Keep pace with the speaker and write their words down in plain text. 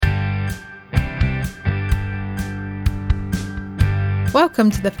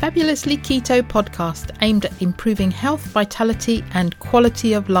Welcome to the Fabulously Keto podcast, aimed at improving health, vitality and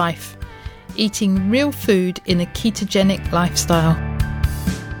quality of life. Eating real food in a ketogenic lifestyle.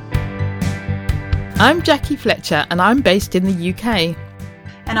 I'm Jackie Fletcher and I'm based in the UK.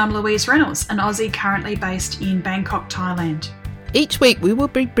 And I'm Louise Reynolds, an Aussie currently based in Bangkok, Thailand. Each week we will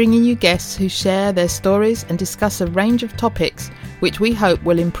be bringing you guests who share their stories and discuss a range of topics which we hope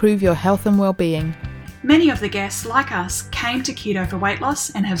will improve your health and well-being. Many of the guests, like us, came to keto for weight loss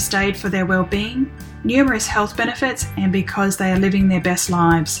and have stayed for their well-being, numerous health benefits, and because they are living their best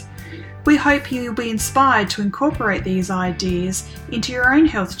lives. We hope you'll be inspired to incorporate these ideas into your own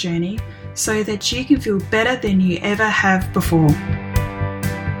health journey so that you can feel better than you ever have before.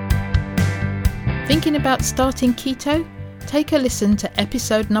 Thinking about starting keto? Take a listen to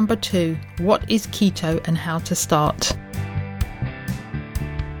episode number 2, What is Keto and How to Start.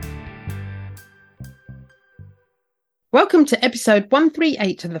 Welcome to episode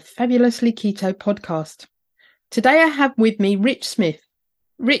 138 of the Fabulously Keto podcast. Today I have with me Rich Smith.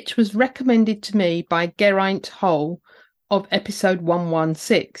 Rich was recommended to me by Geraint Hole of episode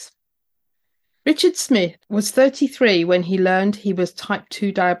 116. Richard Smith was 33 when he learned he was type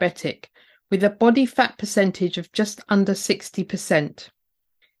 2 diabetic with a body fat percentage of just under 60%.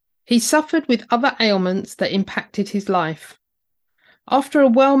 He suffered with other ailments that impacted his life. After a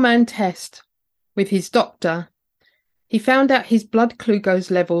well-manned test with his doctor, he found out his blood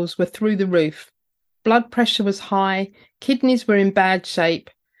glucose levels were through the roof. Blood pressure was high, kidneys were in bad shape,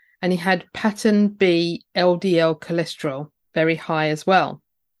 and he had pattern B LDL cholesterol, very high as well.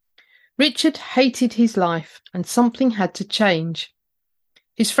 Richard hated his life and something had to change.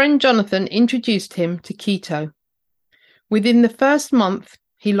 His friend Jonathan introduced him to keto. Within the first month,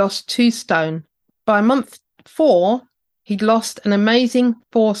 he lost 2 stone. By month 4, he'd lost an amazing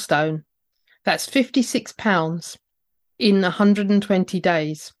 4 stone. That's 56 pounds. In 120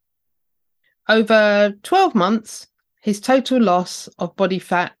 days. Over 12 months, his total loss of body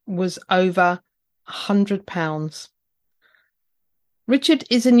fat was over 100 pounds. Richard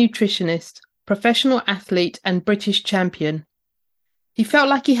is a nutritionist, professional athlete and British champion. He felt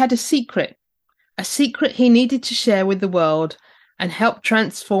like he had a secret he needed to share with the world and help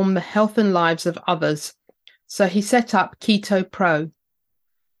transform the health and lives of others. So he set up Keto-Pro.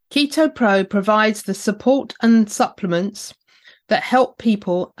 Keto-Pro provides the support and supplements that help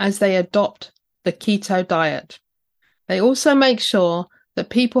people as they adopt the keto diet. They also make sure that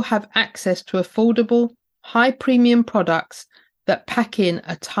people have access to affordable, high-premium products that pack in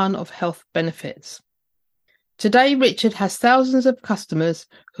a ton of health benefits. Today, Richard has thousands of customers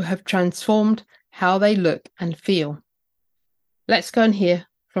who have transformed how they look and feel. Let's go and hear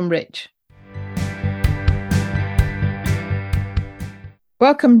from Rich.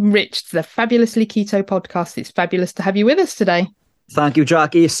 Welcome, Rich, to the Fabulously Keto podcast. It's fabulous to have you with us today. Thank you,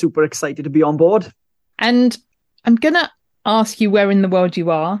 Jackie. Super excited to be on board. And I'm going to ask you where in the world you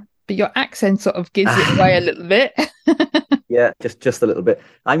are, but your accent sort of gives it away a little bit. Yeah, just a little bit.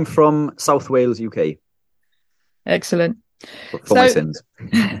 I'm from South Wales, UK. Excellent. For my sins.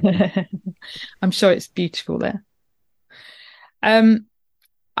 I'm sure it's beautiful there.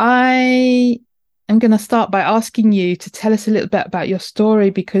 I'm going to start by asking you to tell us a little bit about your story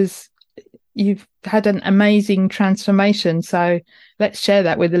because you've had an amazing transformation. So let's share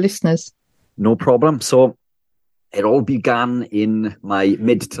that with the listeners. No problem. So it all began in my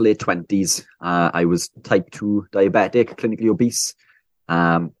mid to late 20s. I was type 2 diabetic, clinically obese.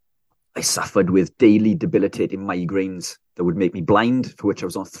 I suffered with daily debilitating migraines that would make me blind, for which I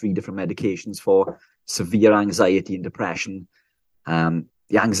was on 3 different medications for severe anxiety and depression.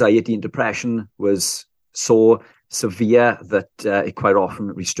 The anxiety and depression was so severe that it quite often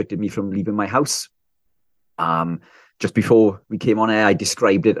restricted me from leaving my house. Just before we came on air, I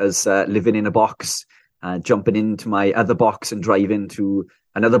described it as living in a box, jumping into my other box and driving to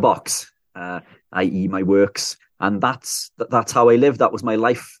another box, i.e. my works. And that's how I lived. That was my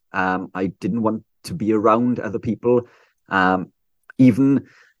life. I didn't want to be around other people. Even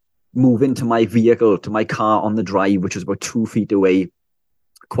moving to my vehicle, to my car on the drive, which was about 2 feet away,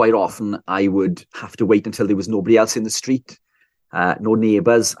 quite often I would have to wait until there was nobody else in the street, no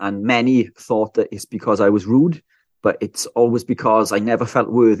neighbours, and many thought that it's because I was rude, but it's always because I never felt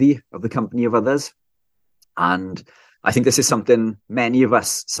worthy of the company of others. And I think this is something many of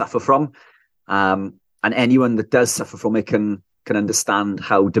us suffer from, and anyone that does suffer from it can understand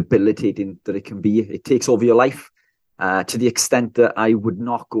how debilitating that it can be. It takes over your life to the extent that I would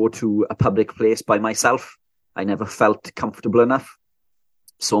not go to a public place by myself. I never felt comfortable enough.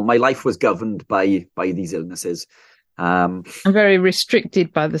 So my life was governed by these illnesses. And very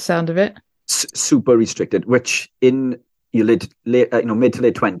restricted by the sound of it. Super restricted, which in your mid to late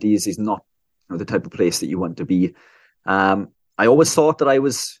 20s is not the type of place that you want to be. I always thought that I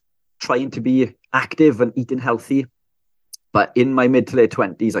was trying to be active and eating healthy, but in my mid to late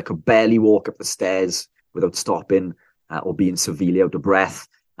 20s, I could barely walk up the stairs without stopping or being severely out of breath.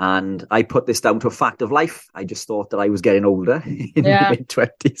 And I put this down to a fact of life. I just thought that I was getting older in my mid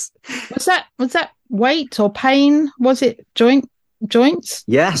 20s. Was that weight or pain? Was it joints?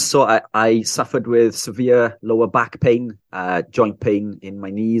 Yes. So I suffered with severe lower back pain, joint pain in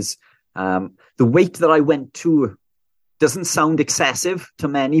my knees. The weight that I went to doesn't sound excessive to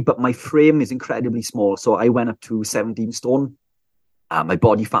many, but my frame is incredibly small. So I went up to 17 stone. My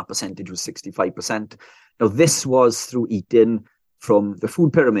body fat percentage was 65%. Now, this was through eating from the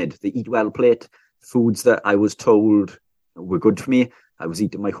food pyramid, the Eat Well plate, foods that I was told were good for me. I was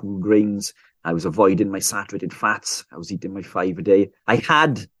eating my whole grains. I was avoiding my saturated fats. I was eating my 5 a day. I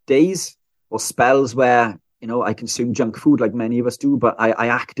had days or spells where, I consumed junk food like many of us do, but I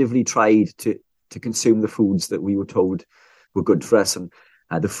actively tried to consume the foods that we were told were good for us and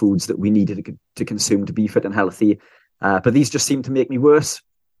the foods that we needed to consume to be fit and healthy. But these just seemed to make me worse.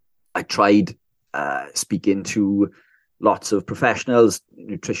 I tried speaking to lots of professionals,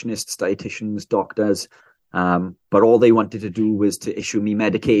 nutritionists, dietitians, doctors, but all they wanted to do was to issue me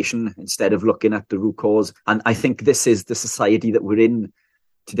medication instead of looking at the root cause. And I think this is the society that we're in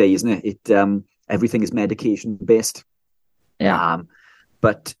today, isn't it? Everything is medication based. Yeah.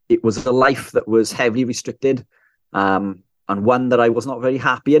 But it was a life that was heavily restricted, and one that I was not very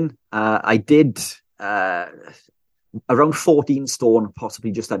happy in. I did around 14 stone,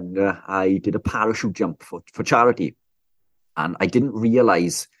 possibly just under. I did a parachute jump for charity. And I didn't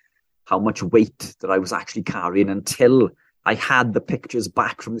realize how much weight that I was actually carrying until I had the pictures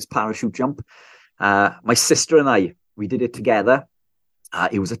back from this parachute jump. My sister and I, we did it together.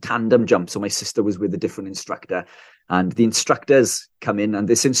 It was a tandem jump. So my sister was with a different instructor, and the instructors come in, and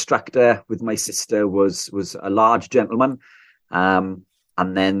this instructor with my sister was a large gentleman. And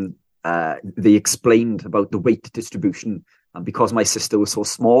then they explained about the weight distribution. And because my sister was so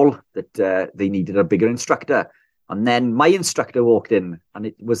small that they needed a bigger instructor. And then my instructor walked in, and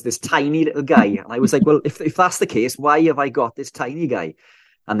it was this tiny little guy. And I was like, well, if that's the case, why have I got this tiny guy?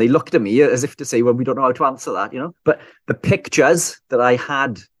 And they looked at me as if to say, well, we don't know how to answer that, But the pictures that I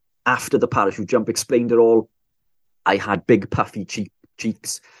had after the parachute jump explained it all. I had big puffy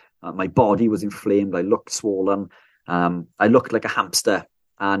cheeks. My body was inflamed. I looked swollen. I looked like a hamster.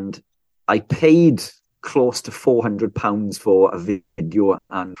 And I paid close to £400 for a video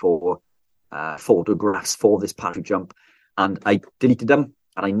and for photographs for this parachute jump, and I deleted them,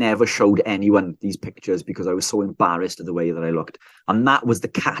 and I never showed anyone these pictures because I was so embarrassed of the way that I looked. And that was the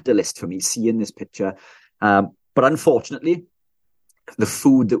catalyst for me seeing this picture. But unfortunately, the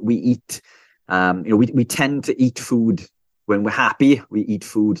food that we eat, we tend to eat food when we're happy. We eat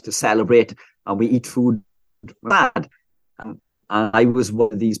food to celebrate, and we eat food bad. And I was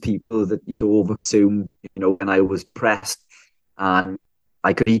one of these people that overconsume, when I was pressed, and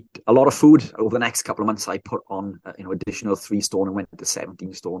I could eat a lot of food. Over the next couple of months, I put on, additional 3 stone and went to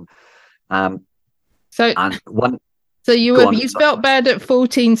 17 stone. So you felt bad at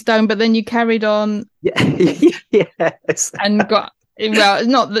 14 stone, but then you carried on. Yeah. Yes. And got, well,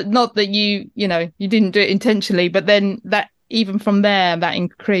 not that you didn't do it intentionally, but then that even from there, that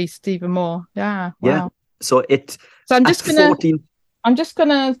increased even more. Yeah. Wow. Yeah. So I'm just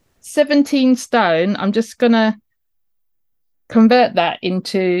gonna 17 stone. I'm just gonna convert that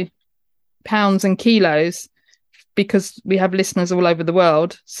into pounds and kilos because we have listeners all over the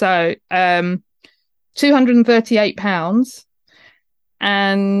world. So 238 pounds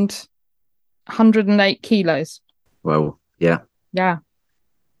and 108 kilos. Wow. Yeah. Yeah.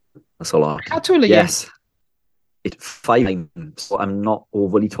 That's a lot. How tall are you? Yes. It's 5'9", so I'm not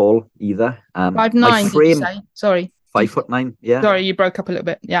overly tall either. 5'9", did you say? Sorry. 5'9", yeah. Sorry, you broke up a little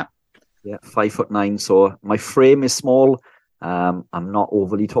bit. Yeah. Yeah, 5'9", so my frame is small. I'm not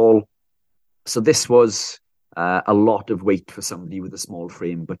overly tall. So this was a lot of weight for somebody with a small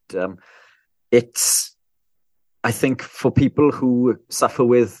frame. But I think for people who suffer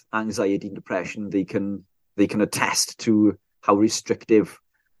with anxiety and depression, they can attest to how restrictive,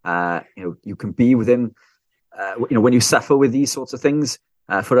 you can be within, when you suffer with these sorts of things.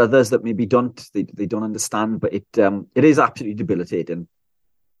 For others that maybe they don't understand, but it is absolutely debilitating.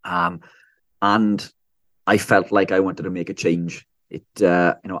 And I felt like I wanted to make a change.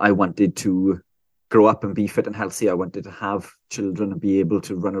 I wanted to grow up and be fit and healthy. I wanted to have children and be able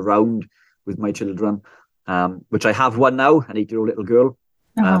to run around with my children, which I have one now, an 8-year-old little girl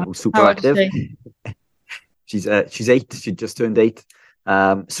who's super active. She's 8. She just turned 8.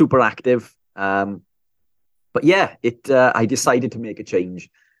 Super active. But yeah, I decided to make a change.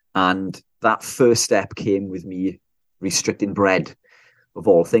 And that first step came with me restricting bread, of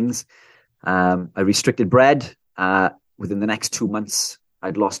all things. I restricted bread. Within the next 2 months,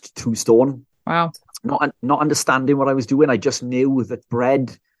 I'd lost 2 stone. Wow. Not understanding what I was doing. I just knew that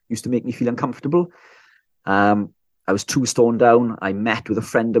bread used to make me feel uncomfortable. I was 2 stone down. I met with a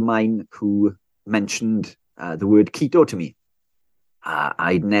friend of mine who mentioned the word keto to me.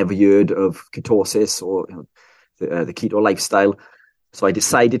 I'd never heard of ketosis or the keto lifestyle. So I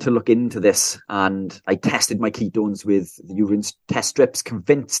decided to look into this, and I tested my ketones with the urine test strips,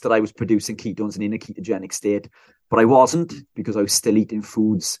 convinced that I was producing ketones and in a ketogenic state. But I wasn't, because I was still eating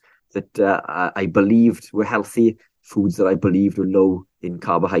foods that I believed were healthy, foods that I believed were low in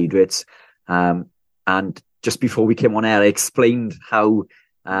carbohydrates. And just before we came on air, I explained how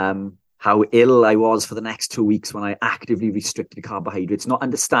ill I was for the next 2 weeks when I actively restricted carbohydrates, not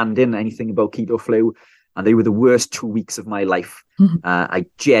understanding anything about keto flu. And they were the worst 2 weeks of my life. I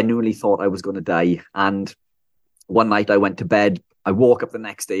genuinely thought I was going to die. And one night I went to bed. I woke up the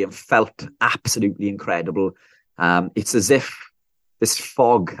next day and felt absolutely incredible. It's as if this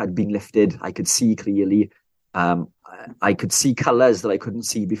fog had been lifted. I could see clearly. I could see colours that I couldn't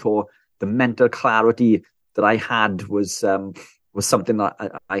see before. The mental clarity that I had was something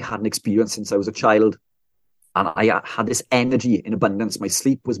that I hadn't experienced since I was a child. And I had this energy in abundance. My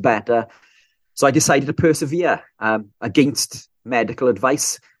sleep was better. So I decided to persevere against medical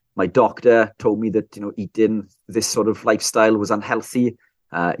advice. My doctor told me that, eating this sort of lifestyle was unhealthy.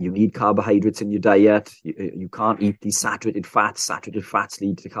 You need carbohydrates in your diet. You can't eat these saturated fats. Saturated fats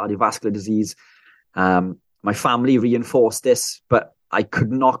lead to cardiovascular disease. My family reinforced this, but I could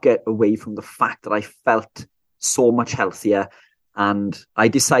not get away from the fact that I felt so much healthier. And I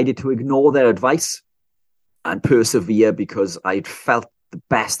decided to ignore their advice and persevere because I'd felt the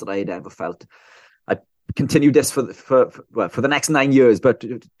best that I had ever felt. I continued this for the next 9 years, but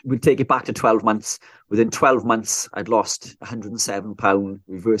we'll take it back to 12 months. Within 12 months, I'd lost 107 pounds,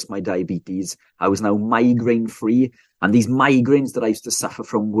 reversed my diabetes. I was now migraine free. And these migraines that I used to suffer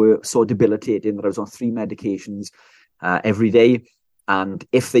from were so debilitating that I was on 3 medications every day. And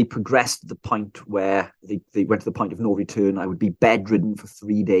if they progressed to the point where they went to the point of no return, I would be bedridden for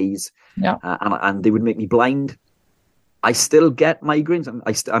 3 days. Yeah. And they would make me blind. I still get migraines.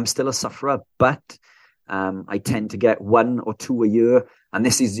 I'm still a sufferer, but I tend to get 1 or 2 a year. And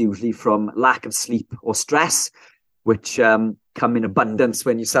this is usually from lack of sleep or stress, which come in abundance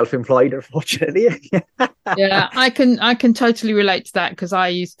when you're self-employed, unfortunately. Yeah, I can totally relate to that, because I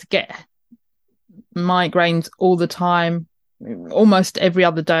used to get migraines all the time, almost every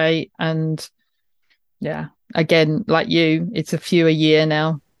other day. And yeah, again, like you, it's a few a year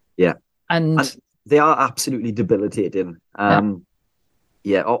now. Yeah. And they are absolutely debilitating.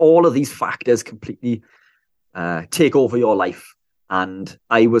 All of these factors completely take over your life. And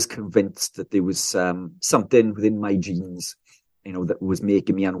I was convinced that there was something within my genes, that was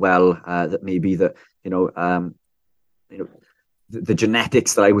making me unwell. That maybe the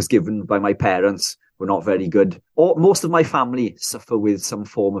genetics that I was given by my parents were not very good. Or most of my family suffer with some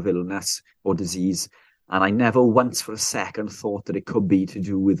form of illness or disease. And I never once for a second thought that it could be to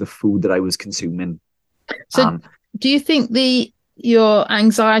do with the food that I was consuming. So do you think your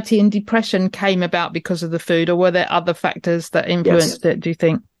anxiety and depression came about because of the food, or were there other factors that influenced it, do you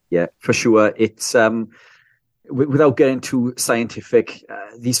think? Yeah, for sure. It's without getting too scientific,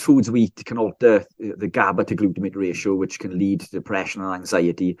 these foods we eat can alter the GABA to glutamate ratio, which can lead to depression and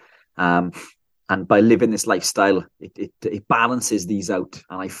anxiety. And by living this lifestyle, it balances these out.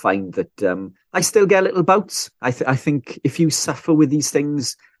 And I find that I still get little bouts. I think if you suffer with these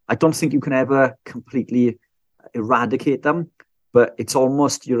things, I don't think you can ever completely eradicate them. But it's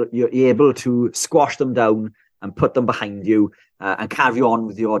almost you're able to squash them down and put them behind you and carry on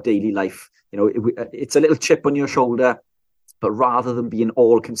with your daily life. It's a little chip on your shoulder, but rather than being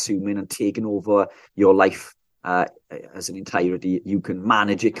all-consuming and taking over your life as an entirety, you can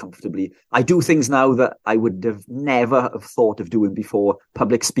manage it comfortably. I do things now that I would have never have thought of doing before.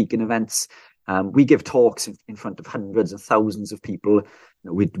 Public speaking events. We give talks in front of hundreds and thousands of people.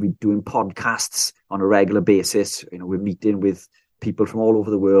 We're doing podcasts on a regular basis. We're meeting with people from all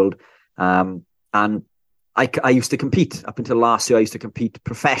over the world. And I used to compete. Up until last year, I used to compete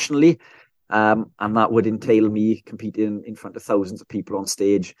professionally. And that would entail me competing in front of thousands of people on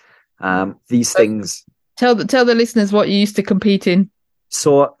stage. These things... Tell the listeners what you used to compete in.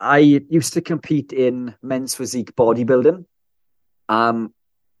 So I used to compete in men's physique bodybuilding.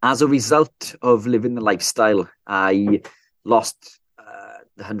 As a result of living the lifestyle, I lost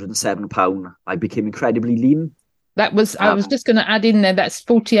 107 pounds. I became incredibly lean. I was just going to add in there, that's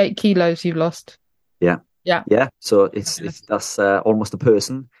 48 kilos you've lost. Yeah. Yeah. Yeah. So that's almost a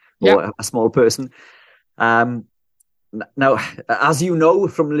person or a small person. Now, as you know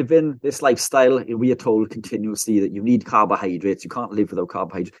from living this lifestyle, we are told continuously that you need carbohydrates. You can't live without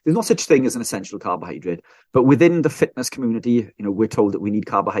carbohydrates. There's no such thing as an essential carbohydrate. But within the fitness community, we're told that we need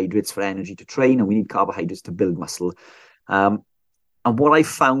carbohydrates for energy to train and we need carbohydrates to build muscle. And what I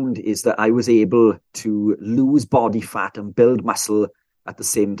found is that I was able to lose body fat and build muscle at the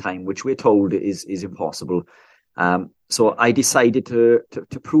same time, which we're told is impossible. So I decided to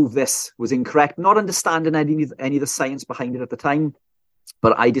prove this was incorrect, not understanding any of the science behind it at the time,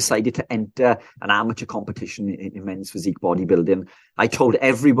 but I decided to enter an amateur competition in men's physique bodybuilding. I told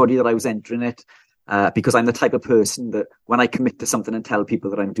everybody that I was entering it because I'm the type of person that when I commit to something and tell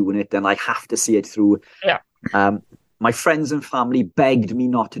people that I'm doing it, then I have to see it through. Yeah. My friends and family begged me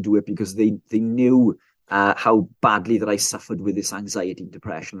not to do it because they knew how badly that I suffered with this anxiety and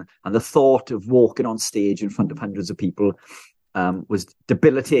depression. And the thought of walking on stage in front of hundreds of people was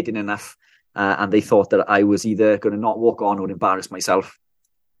debilitating enough. And they thought that I was either going to not walk on or embarrass myself.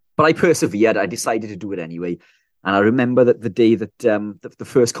 But I persevered. I decided to do it anyway. And I remember that the day that the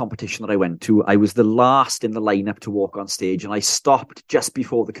first competition that I went to, I was the last in the lineup to walk on stage. And I stopped just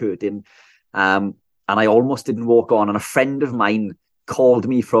before the curtain. And I almost didn't walk on. And a friend of mine called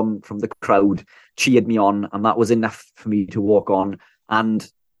me from the crowd, cheered me on, and that was enough for me to walk on. And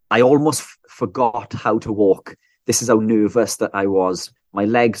I almost forgot how to walk. This is how nervous that I was. My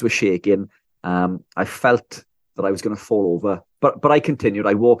legs were shaking. I felt that I was going to fall over, but I continued.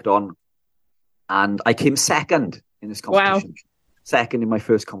 I walked on, and I came second in this competition. Wow. Second in my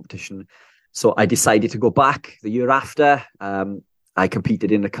first competition. So I decided to go back the year after. I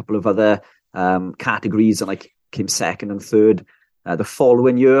competed in a couple of other categories, and I came second and third. The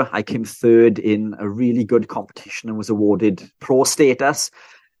following year, I came third in a really good competition and was awarded pro status.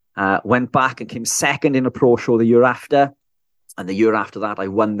 Went back and came second in a pro show the year after. And the year after that, I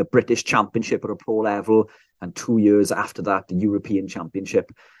won the British Championship at a pro level. And 2 years after that, the European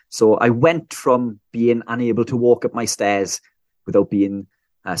Championship. So I went from being unable to walk up my stairs without being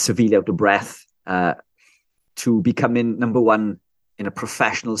severely out of breath to becoming number one in a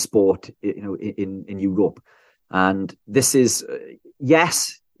professional sport, in Europe. And this is,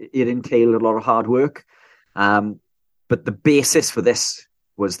 yes, it entailed a lot of hard work, but the basis for this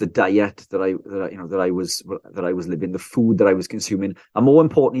was the diet that I was living, the food that I was consuming, and more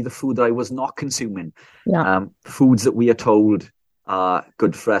importantly, the food that I was not consuming. Yeah. Foods that we are told are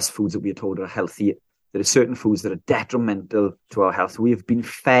good for us, foods that we are told are healthy. There are certain foods that are detrimental to our health. We have been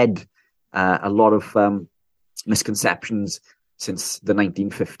fed a lot of misconceptions since the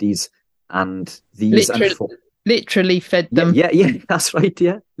 1950s, and these literally fed them. Yeah, that's right.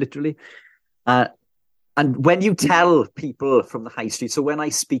 Yeah, literally. And when you tell people from the high street, so when I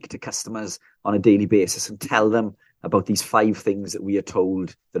speak to customers on a daily basis and tell them about these 5 things that we are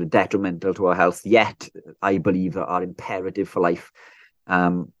told that are detrimental to our health, yet I believe are imperative for life,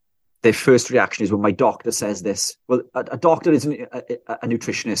 their first reaction is when my doctor says this. Well, a doctor isn't a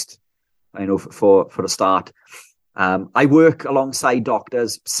nutritionist, I know, for a start. I work alongside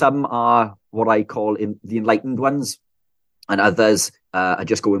doctors. Some are what I call the enlightened ones, and others are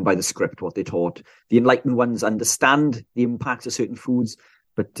just going by the script, what they taught. The enlightened ones understand the impacts of certain foods,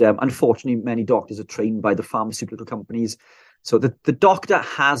 but unfortunately, many doctors are trained by the pharmaceutical companies. So the doctor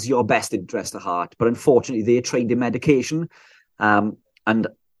has your best interest at heart, but unfortunately, they're trained in medication. And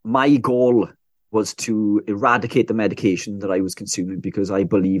my goal was to eradicate the medication that I was consuming because I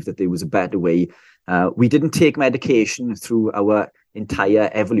believed that there was a better way. We didn't take medication through our entire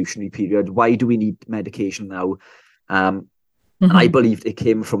evolutionary period. Why do we need medication now? And I believed it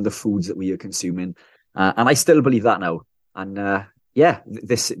came from the foods that we are consuming. And I still believe that now. And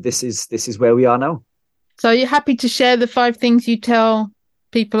this is where we are now. So are you happy to share the 5 things you tell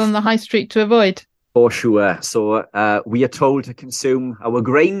people on the high street to avoid? For sure. So we are told to consume our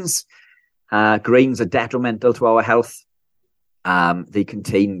grains. Grains are detrimental to our health. They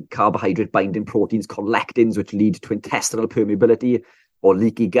contain carbohydrate binding proteins called lectins, which lead to intestinal permeability or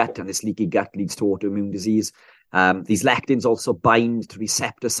leaky gut, and this leaky gut leads to autoimmune disease. These lectins also bind to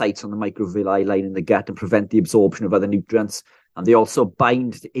receptor sites on the microvilli line in the gut and prevent the absorption of other nutrients. And they also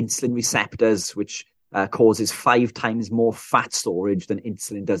bind to insulin receptors, which causes 5 times more fat storage than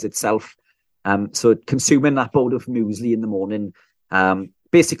insulin does itself. So consuming that bowl of muesli in the morning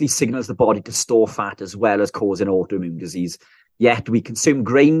basically signals the body to store fat as well as causing autoimmune disease. Yet we consume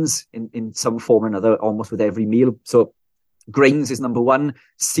grains in some form or another almost with every meal. So grains is number 1.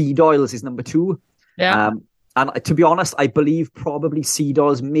 Seed oils is number 2. Yeah. And to be honest, I believe probably seed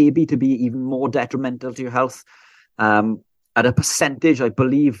oils maybe to be even more detrimental to your health. At a percentage, I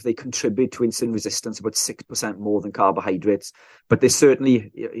believe they contribute to insulin resistance about 6% more than carbohydrates, but they're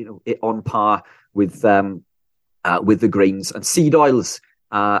certainly, on par with the grains. And seed oils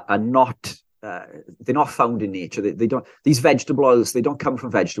are not. They're not found in nature. They don't. These vegetable oils, they don't come from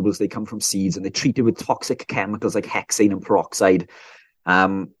vegetables. They come from seeds, and they're treated with toxic chemicals like hexane and peroxide.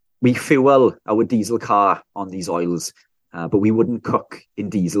 We fuel our diesel car on these oils, but we wouldn't cook in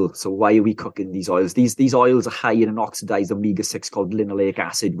diesel. So why are we cooking these oils? These oils are high in an oxidized omega-6 called linoleic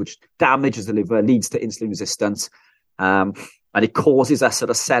acid, which damages the liver, leads to insulin resistance, and it causes us at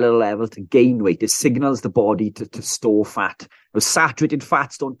a cellular level to gain weight. It signals the body to store fat. Now, saturated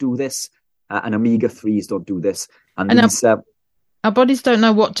fats don't do this, and omega-3s don't do this. And these... Our bodies don't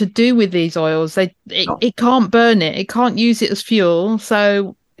know what to do with these oils. It can't burn it. It can't use it as fuel.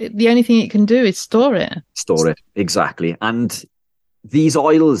 So the only thing it can do is store it. Store it, exactly. And these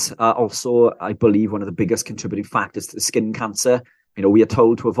oils are also, I believe, one of the biggest contributing factors to skin cancer. We are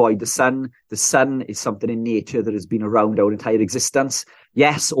told to avoid the sun. The sun is something in nature that has been around our entire existence.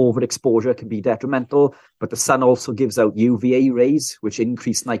 Yes, overexposure can be detrimental, but the sun also gives out UVA rays, which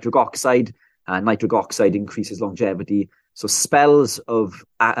increase nitric oxide. Nitric oxide increases longevity. So spells of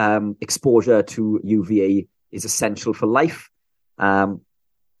exposure to UVA is essential for life.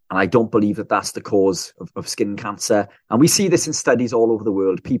 And I don't believe that that's the cause of skin cancer. And we see this in studies all over the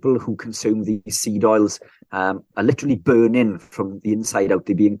world. People who consume these seed oils are literally burning from the inside out.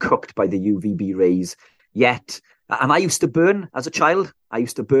 They're being cooked by the UVB rays. Yet, and I used to burn as a child. I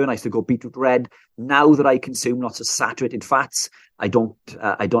used to go beetroot red. Now that I consume lots of saturated fats, I don't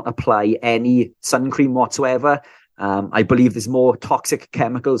apply any sun cream whatsoever. I believe there's more toxic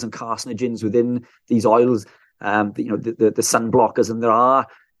chemicals and carcinogens within these oils, the sun blockers, than there are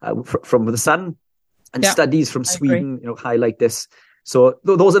from the sun. And studies from Sweden, highlight this. So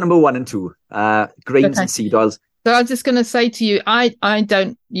those are number 1 and 2, grains and seed oils. So I was just going to say to you, I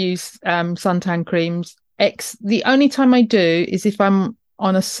don't use suntan creams. The only time I do is if I'm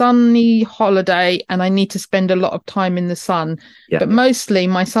on a sunny holiday and I need to spend a lot of time in the sun. Yeah. But mostly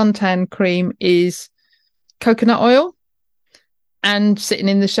my suntan cream is coconut oil and sitting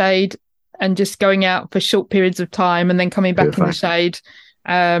in the shade and just going out for short periods of time and then coming back in the shade.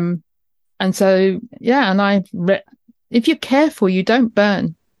 And so, if you're careful, you don't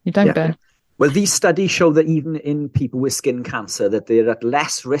burn. Burn. Well, these studies show that even in people with skin cancer, that they're at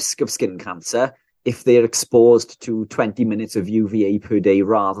less risk of skin cancer if they're exposed to 20 minutes of UVA per day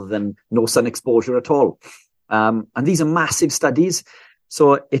rather than no sun exposure at all. And these are massive studies.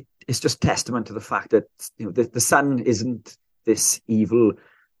 So it's just testament to the fact that the sun isn't this evil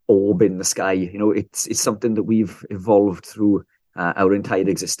orb in the sky. It's something that we've evolved through our entire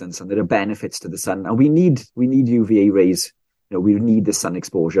existence, and there are benefits to the sun, and we need UVA rays. We need the sun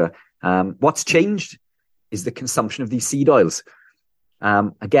exposure. What's changed is the consumption of these seed oils.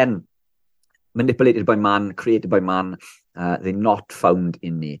 Again, manipulated by man, created by man. They're not found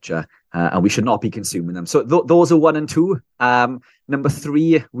in nature, and we should not be consuming them. So those are 1 and 2. Number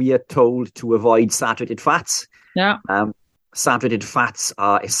 3, we are told to avoid saturated fats. Yeah. Saturated fats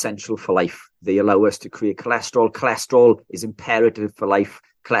are essential for life. They allow us to create cholesterol. Cholesterol is imperative for life.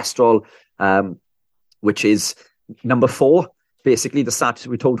 Cholesterol, which is number 4. Basically,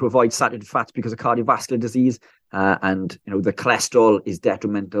 we're told to avoid saturated fats because of cardiovascular disease. And the cholesterol is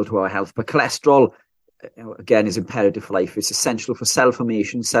detrimental to our health. But cholesterol, again, is imperative for life. It's essential for cell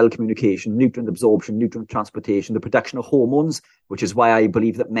formation, cell communication, nutrient absorption, nutrient transportation, the production of hormones, which is why I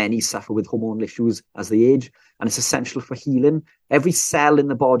believe that many suffer with hormonal issues as they age. And it's essential for healing. Every cell in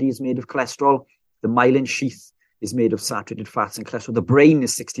the body is made of cholesterol. The myelin sheath is made of saturated fats and cholesterol. The brain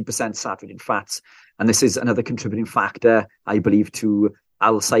is 60% saturated fats. And this is another contributing factor, I believe, to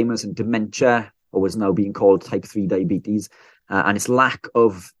Alzheimer's and dementia, or what's now being called type 3 diabetes. And it's lack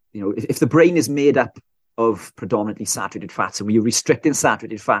of, if the brain is made up of predominantly saturated fats and we're restricting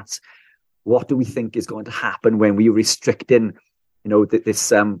saturated fats, what do we think is going to happen when we're restricting,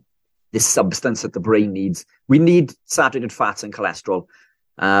 this substance that the brain needs? We need saturated fats and cholesterol.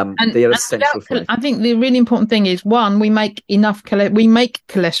 They are essential for life. I think the really important thing is, one, we make enough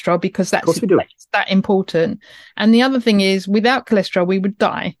cholesterol because that's that important. And the other thing is, without cholesterol, we would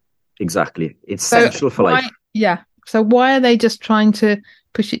die. Exactly. It's essential for life. Yeah. So why are they just trying to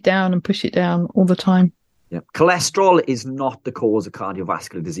push it down all the time? Yeah. Cholesterol is not the cause of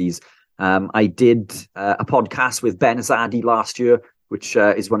cardiovascular disease. I did a podcast with Ben Azadi last year, which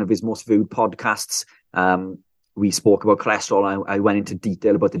is one of his most viewed podcasts. We spoke about cholesterol. I went into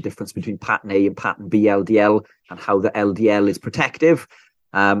detail about the difference between pattern A and pattern B LDL and how the LDL is protective.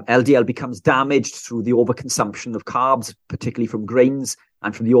 LDL becomes damaged through the overconsumption of carbs, particularly from grains,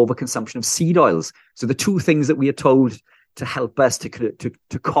 and from the overconsumption of seed oils. So the two things that we are told to help us to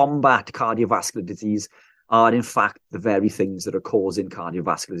combat cardiovascular disease are in fact the very things that are causing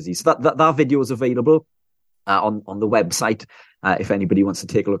cardiovascular disease. So that video is available on the website if anybody wants to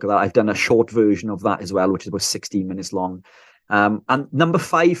take a look at that. I've done a short version of that as well, which is about 16 minutes long. And number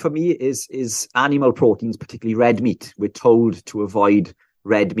 5 for me is animal proteins, particularly red meat. We're told to avoid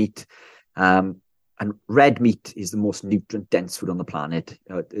red meat. And red meat is the most nutrient-dense food on the planet.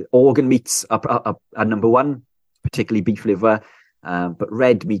 Organ meats are number 1, particularly beef liver. But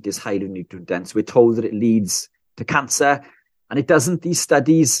red meat is highly nutrient-dense. We're told that it leads to cancer, and it doesn't. These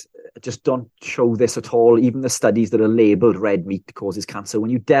studies just don't show this at all. Even the studies that are labelled red meat causes cancer,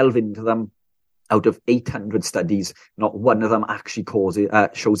 when you delve into them, out of 800 studies, not one of them actually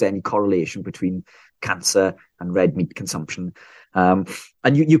shows any correlation between cancer and red meat consumption. And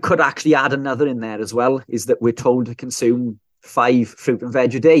you could actually add another in there as well, is that we're told to consume 5 fruit and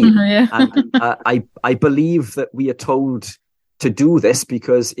veg a day. Yeah. And I believe that we are told to do this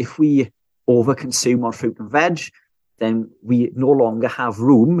because if we overconsume our fruit and veg, then we no longer have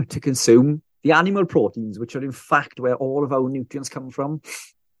room to consume the animal proteins, which are in fact where all of our nutrients come from.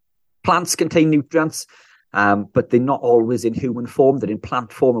 Plants contain nutrients, but they're not always in human form. They're in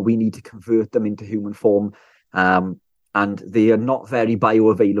plant form, and we need to convert them into human form. And they are not very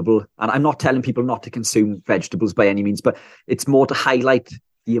bioavailable. And I'm not telling people not to consume vegetables by any means, but it's more to highlight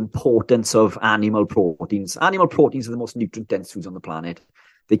the importance of animal proteins. Animal proteins are the most nutrient-dense foods on the planet.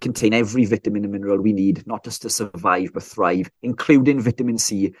 They contain every vitamin and mineral we need, not just to survive, but thrive, including vitamin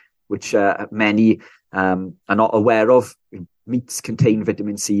C, which many are not aware of. Meats contain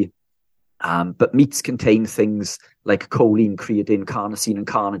vitamin C. But meats contain things like choline, creatine, carnosine, and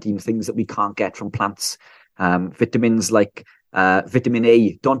carnitine, things that we can't get from plants. Vitamins like vitamin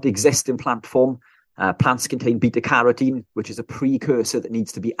A don't exist in plant form. Plants contain beta-carotene, which is a precursor that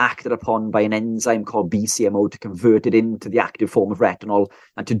needs to be acted upon by an enzyme called BCMO to convert it into the active form of retinol.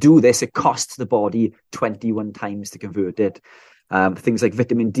 And to do this, it costs the body 21 times to convert it. Things like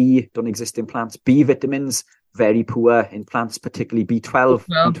vitamin D don't exist in plants. B vitamins, very poor in plants, particularly B12.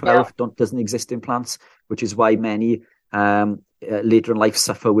 Well, B12 doesn't exist in plants, which is why many later in life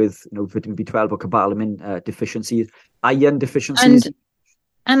suffer with vitamin B12 or cobalamin deficiencies, iron deficiencies.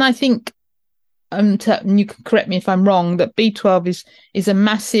 And I think, you can correct me if I'm wrong, that B12 is a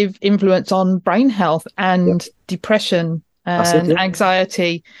massive influence on brain health and depression and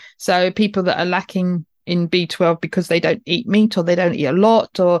anxiety. So people that are lacking in B12 because they don't eat meat, or they don't eat a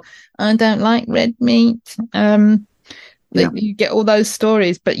lot, or I don't like red meat. You get all those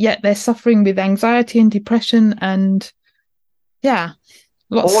stories, but yet they're suffering with anxiety and depression, and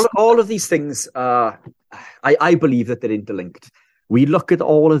all of these things are. I believe that they're interlinked. We look at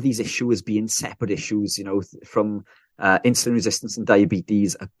all of these issues as being separate issues, from insulin resistance and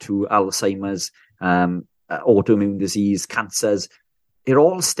diabetes up to Alzheimer's, autoimmune disease, cancers. It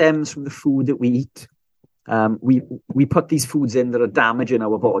all stems from the food that we eat. We put these foods in that are damaging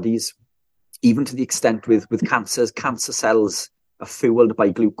our bodies, even to the extent with cancers. Cancer cells are fueled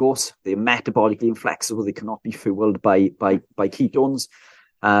by glucose. They're metabolically inflexible. They cannot be fueled by ketones.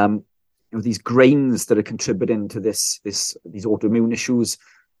 These grains that are contributing to these autoimmune issues,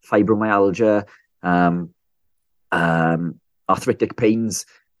 fibromyalgia, arthritic pains,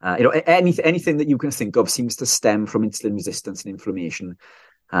 anything that you can think of seems to stem from insulin resistance and inflammation.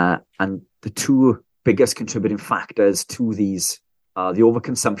 And the 2 biggest contributing factors to these are the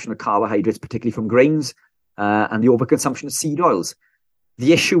overconsumption of carbohydrates, particularly from grains, and the overconsumption of seed oils.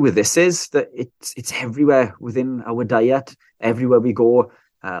 The issue with this is that it's everywhere within our diet. Everywhere we go,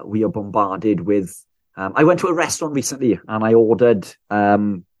 we are bombarded with. I went to a restaurant recently and I ordered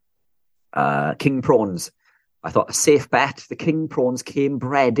king prawns. I thought, a safe bet. The king prawns came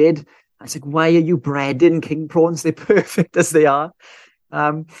breaded. I said, why are you breading king prawns? They're perfect as they are.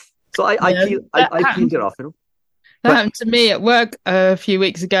 So I peeled it off. That happened to me at work a few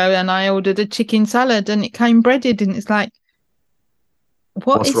weeks ago, and I ordered a chicken salad and it came breaded, and it's like,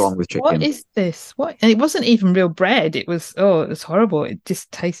 what's wrong with chicken? What is this? And it wasn't even real bread. It was horrible. It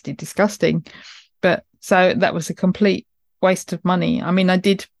just tasted disgusting. But so that was a complete waste of money. I mean, I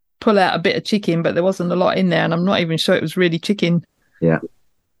did pull out a bit of chicken, but there wasn't a lot in there, and I'm not even sure it was really chicken. Yeah.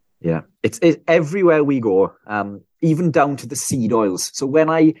 It's everywhere we go, even down to the seed oils. So when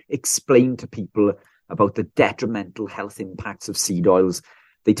I explain to people about the detrimental health impacts of seed oils,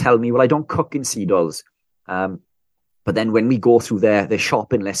 they tell me, well, I don't cook in seed oils. But then when we go through their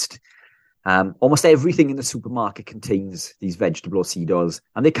shopping list, almost everything in the supermarket contains these vegetable or seed oils,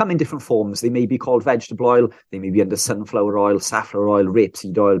 and they come in different forms. They may be called vegetable oil. They may be under sunflower oil, safflower oil,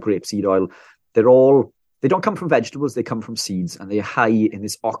 rapeseed oil, grapeseed oil. They're all they don't come from vegetables, they come from seeds, and they're high in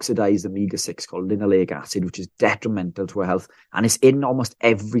this oxidized omega-6 called linoleic acid, which is detrimental to our health. And it's in almost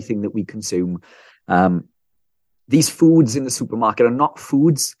everything that we consume. These foods in the supermarket are not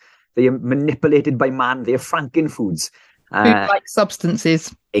foods. They are manipulated by man. They are Franken-foods. Food-like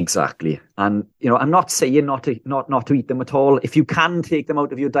substances. Exactly. And, I'm not saying not to eat them at all. If you can take them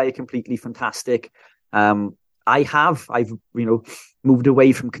out of your diet completely, fantastic. I've moved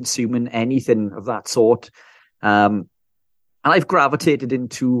away from consuming anything of that sort. And I've gravitated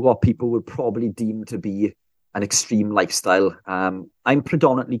into what people would probably deem to be an extreme lifestyle. I'm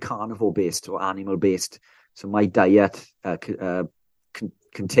predominantly carnivore-based or animal-based. So my diet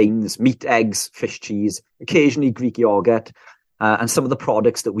contains meat, eggs, fish, cheese, occasionally Greek yogurt, and some of the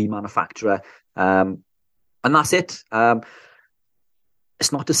products that we manufacture. And that's it.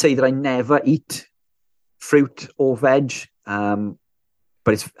 It's not to say that I never eat fruit or veg, but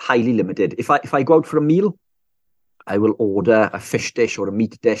it's highly limited. If I go out for a meal, I will order a fish dish or a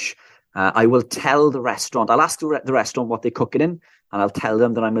meat dish. I will tell the restaurant, I'll ask the restaurant what they're cooking in, and I'll tell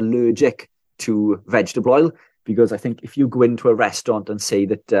them that I'm allergic to vegetable oil, because I think if you go into a restaurant and say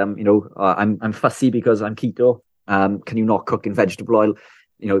that, I'm fussy because I'm keto, can you not cook in vegetable oil?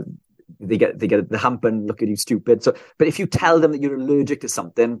 They get the hump and look at you stupid. So, but if you tell them that you're allergic to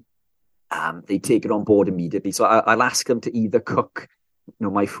something, they take it on board immediately. So I'll ask them to either cook,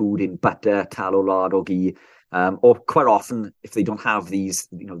 my food in butter, tallow, lard, or ghee, or quite often, if they don't have these,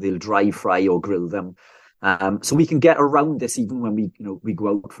 they'll dry fry or grill them. So we can get around this even when we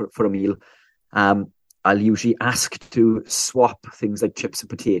go out for a meal. I'll usually ask to swap things like chips and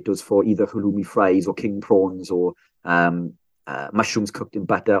potatoes for either halloumi fries or king prawns or mushrooms cooked in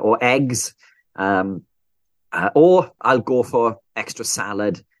butter or eggs. Or I'll go for extra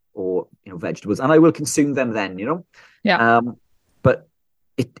salad or vegetables, and I will consume them then. Yeah. But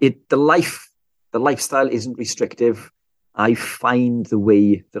the lifestyle isn't restrictive. I find the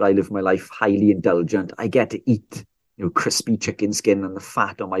way that I live my life highly indulgent. I get to eat crispy chicken skin and the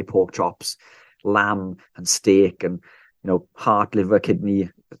fat on my pork chops, lamb and steak, and heart, liver,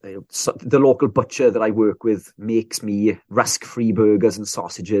 kidney. The local butcher that I work with makes me rusk-free burgers and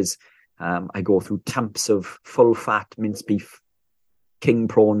sausages. I go through tubs of full-fat mince beef, king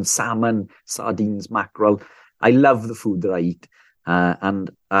prawns, salmon, sardines, mackerel. I love the food that I eat, and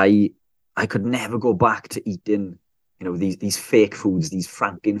I could never go back to eating these fake foods, these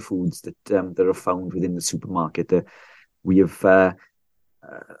Franken foods that are found within the supermarket. We have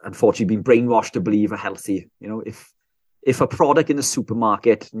unfortunately been brainwashed to believe are healthy. If a product in the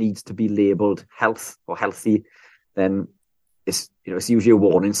supermarket needs to be labelled health or healthy, then it's usually a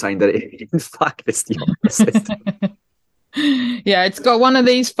warning sign that in fact it's the opposite. Yeah, it's got one of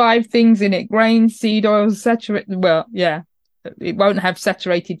these 5 things in it: grains, seed oils, saturated. Well, yeah, it won't have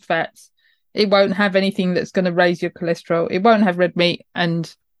saturated fats. It won't have anything that's going to raise your cholesterol. It won't have red meat,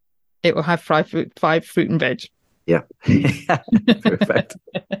 and it will have 5 fruit and veg. Yeah. Perfect.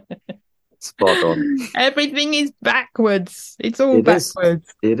 Spot on. Everything is backwards. It's all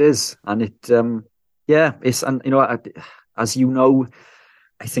backwards. It is. And as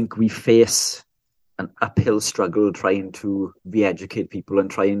I think we face an uphill struggle trying to re-educate people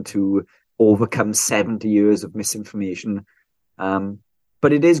and trying to overcome 70 years of misinformation.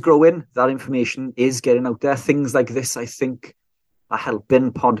 But it is growing. That information is getting out there. Things like this, I think, are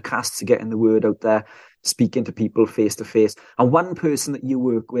helping. Podcasts are getting the word out there, speaking to people face to face. And one person that you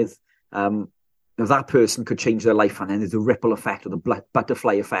work with, that person could change their life, and then there's the ripple effect or the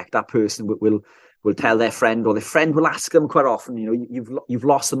butterfly effect. That person will tell their friend, or their friend will ask them quite often, you've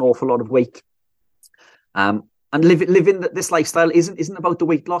lost an awful lot of weight. And living this lifestyle isn't about the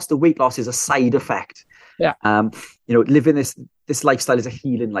weight loss. The weight loss is a side effect. Yeah. Living this lifestyle is a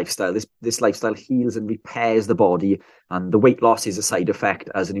healing lifestyle. This lifestyle heals and repairs the body, and the weight loss is a side effect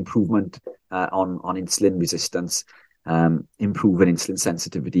as an improvement on insulin resistance, improving insulin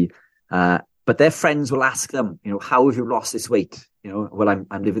sensitivity. But their friends will ask them, how have you lost this weight? Well,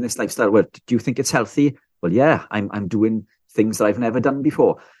 I'm living this lifestyle. Well, do you think it's healthy? Well, yeah, I'm doing things that I've never done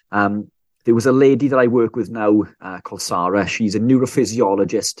before. There was a lady that I work with now called Sarah. She's a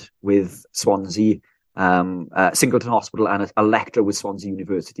neurophysiologist with Swansea Singleton Hospital and a lecturer with Swansea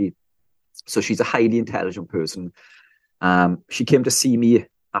University. So she's a highly intelligent person. She came to see me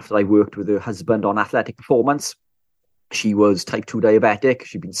after I worked with her husband on athletic performance. She was type 2 diabetic.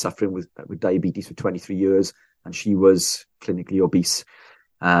 She'd been suffering with diabetes for 23 years, and she was clinically obese.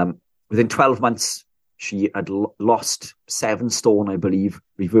 Within 12 months, she had lost 7 stone, I believe,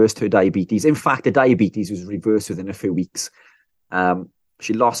 reversed her diabetes. In fact, the diabetes was reversed within a few weeks.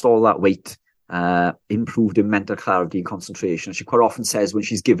 She lost all that weight. improved in mental clarity and concentration. She quite often says when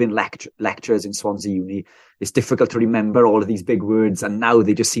she's giving lectures in Swansea Uni, it's difficult to remember all of these big words, and now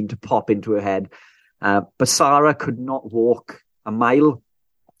they just seem to pop into her head. But Sarah could not walk a mile,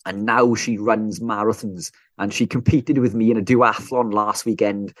 and now she runs marathons, and she competed with me in a duathlon last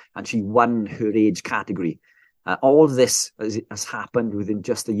weekend, and she won her age category. All of this has happened within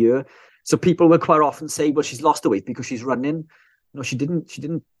just a year. So people will quite often say, well, she's lost the weight because she's running. No, she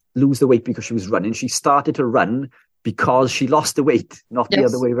didn't lose the weight because she was running. She started to run because she lost the weight, not the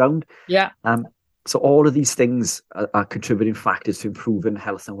other way around. Yeah. So all of these things are contributing factors to improving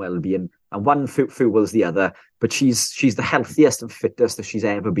health and well-being. And one fuels the other. But she's the healthiest and fittest that she's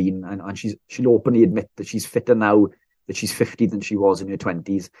ever been. And she'll openly admit that she's fitter now that she's 50 than she was in her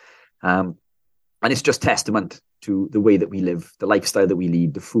 20s. And it's just testament to the way that we live, the lifestyle that we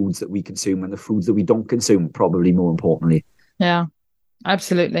lead, the foods that we consume and the foods that we don't consume, probably more importantly. Yeah,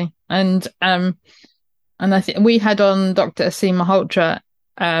 absolutely. And I think we had on Dr. Asim Malhotra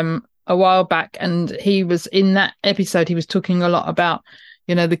a while back, and he was in that episode, he was talking a lot about,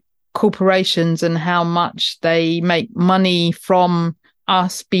 the corporations and how much they make money from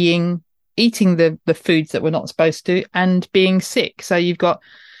us eating the foods that we're not supposed to and being sick. So you've got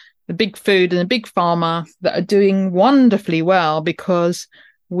the big food and the big pharma that are doing wonderfully well because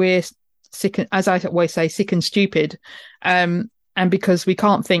we're sick, as I always say, sick and stupid. And because we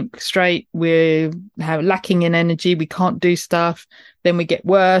can't think straight, we're lacking in energy, we can't do stuff, then we get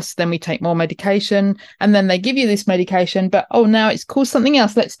worse, then we take more medication, and then they give you this medication, but now it's caused something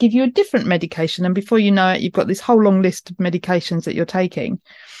else, let's give you a different medication. And before you know it, you've got this whole long list of medications that you're taking,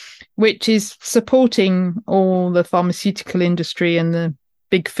 which is supporting all the pharmaceutical industry and the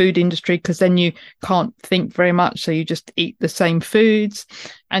big food industry, because then you can't think very much, so you just eat the same foods,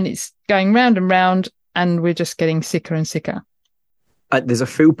 and it's going round and round, and we're just getting sicker and sicker. There's a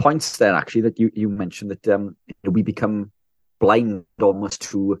few points there actually that you mentioned that we become blind almost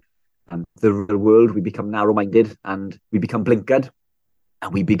to the real world. We become narrow-minded and we become blinkered,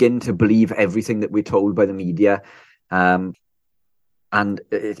 and we begin to believe everything that we're told by the media. And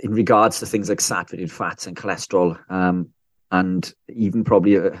in regards to things like saturated fats and cholesterol, and even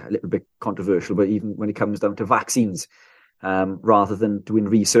probably a little bit controversial, but even when it comes down to vaccines, rather than doing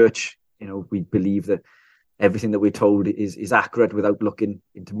research, we believe that everything that we're told is accurate without looking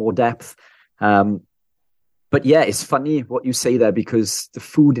into more depth. But yeah, it's funny what you say there, because the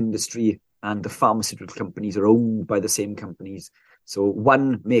food industry and the pharmaceutical companies are owned by the same companies. So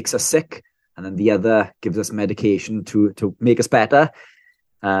one makes us sick, and then the other gives us medication to make us better.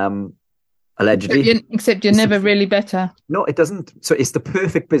 Allegedly. Except you're never really better. No, it doesn't. So it's the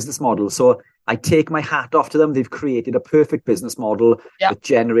perfect business model. So I take my hat off to them. They've created a perfect business model that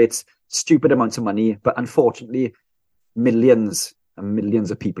generates stupid amounts of money. But unfortunately, millions and millions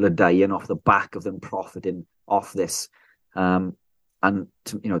of people are dying off the back of them profiting off this. And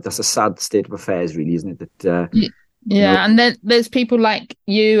that's a sad state of affairs, really, isn't it? That and then there's people like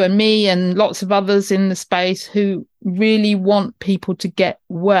you and me and lots of others in the space who really want people to get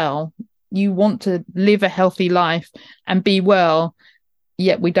well. You want to live a healthy life and be well,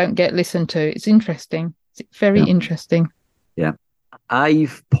 yet we don't get listened to. It's interesting. It's very interesting. Yeah.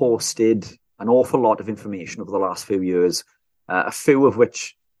 I've posted an awful lot of information over the last few years, a few of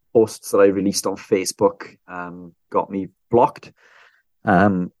which posts that I released on Facebook got me blocked.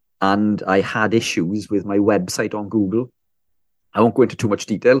 And I had issues with my website on Google. I won't go into too much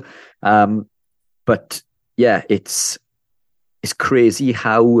detail. But yeah, it's crazy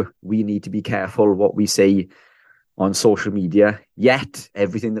how we need to be careful what we say on social media. Yet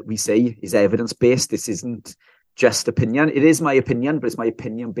everything that we say is evidence-based. This isn't just opinion. It is my opinion, but it's my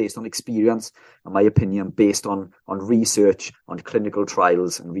opinion based on experience, and my opinion based on research, on clinical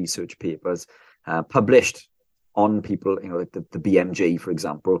trials and research papers published on people, like the BMJ, for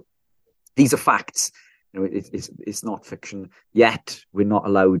example. These are facts. It's not fiction. Yet we're not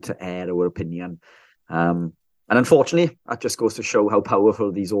allowed to air our opinion. And unfortunately, that just goes to show how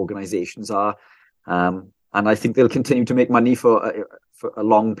powerful these organizations are. And I think they'll continue to make money for a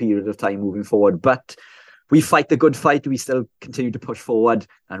long period of time moving forward. But we fight the good fight. We still continue to push forward,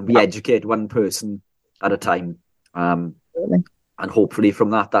 and we educate one person at a time. Really? And hopefully from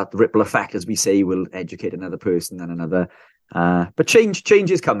that ripple effect, as we say, will educate another person and another. But change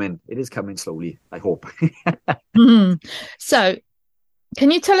is coming. It is coming slowly, I hope. So can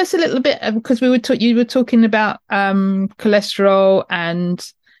you tell us a little bit, because you were talking about cholesterol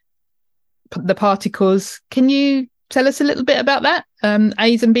and the particles. Can you tell us a little bit about that?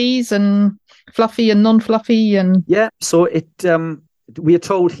 A's and B's and fluffy and non-fluffy and so we are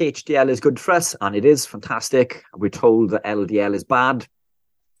told HDL is good for us, and it is fantastic. We're told that LDL is bad.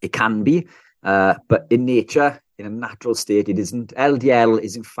 It can be. But in nature, in a natural state, it isn't. LDL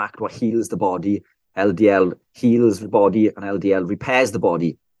is in fact what heals the body. LDL heals the body and LDL repairs the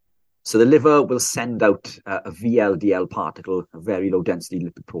body. So the liver will send out a VLDL particle, a very low density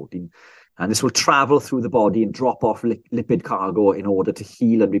lipid protein, and this will travel through the body and drop off lipid cargo in order to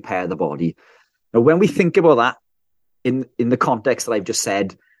heal and repair the body. Now, when we think about that in the context that I've just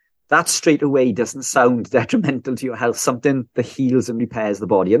said, that straight away doesn't sound detrimental to your health, something that heals and repairs the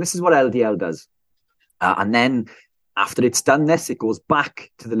body. And this is what LDL does. And then after it's done this, it goes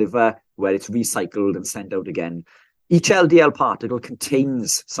back to the liver where it's recycled and sent out again. Each LDL particle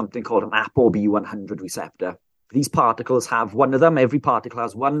contains something called an ApoB100 receptor. These particles have one of them. Every particle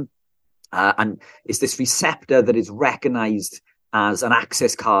has one. And it's this receptor that is recognized as an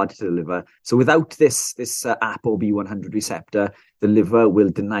access card to the liver. So without this ApoB100 receptor, the liver will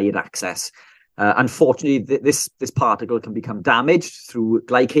deny it access. Unfortunately, this particle can become damaged through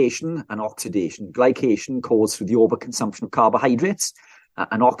glycation and oxidation. Glycation caused through the overconsumption of carbohydrates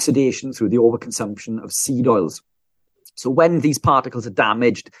and oxidation through the overconsumption of seed oils. So when these particles are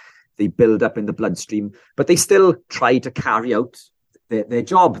damaged, they build up in the bloodstream, but they still try to carry out their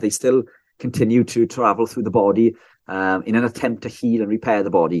job. They still continue to travel through the body in an attempt to heal and repair the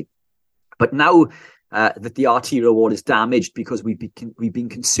body. But now that the arterial wall is damaged because we've been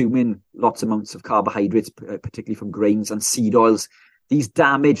consuming lots of amounts of carbohydrates, particularly from grains and seed oils, these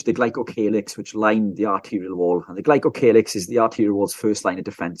damage the glycocalyx, which line the arterial wall. And the glycocalyx is the arterial wall's first line of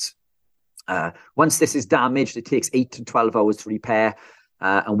defense. Once this is damaged, it takes 8 to 12 hours to repair.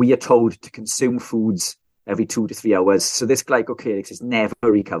 And we are told to consume foods every 2 to 3 hours. So this glycocalyx is never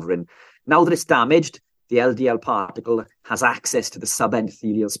recovering. Now that it's damaged, the LDL particle has access to the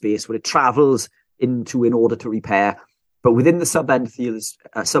subendothelial space where it travels into in order to repair. But within the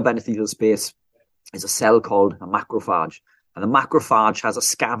subendothelial space is a cell called a macrophage. And the macrophage has a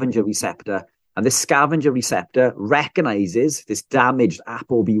scavenger receptor. And this scavenger receptor recognizes this damaged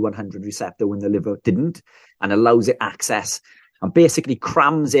ApoB100 receptor when the liver didn't and allows it access and basically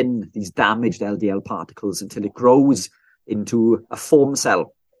crams in these damaged LDL particles until it grows into a foam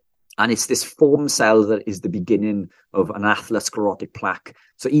cell. And it's this foam cell that is the beginning of an atherosclerotic plaque.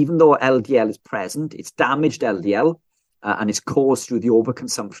 So even though LDL is present, it's damaged LDL and it's caused through the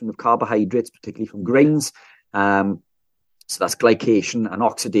overconsumption of carbohydrates, particularly from grains. So that's glycation and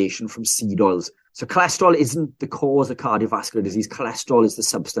oxidation from seed oils. So cholesterol isn't the cause of cardiovascular disease. Cholesterol is the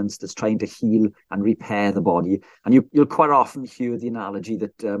substance that's trying to heal and repair the body. And you'll quite often hear the analogy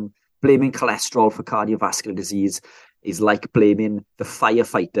that blaming cholesterol for cardiovascular disease is like blaming the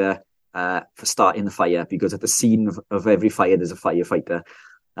firefighter for starting the fire, because at the scene of every fire, there's a firefighter.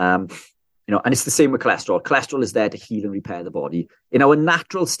 And it's the same with cholesterol. Cholesterol is there to heal and repair the body. In our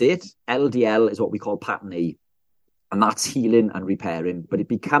natural state, LDL is what we call pattern A. And that's healing and repairing, but it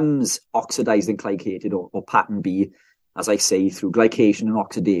becomes oxidized and glycated or pattern B, as I say, through glycation and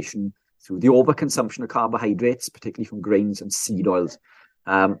oxidation, through the overconsumption of carbohydrates, particularly from grains and seed oils.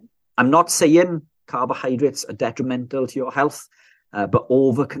 I'm not saying carbohydrates are detrimental to your health, but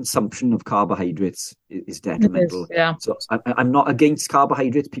overconsumption of carbohydrates is detrimental. Yeah. So I'm not against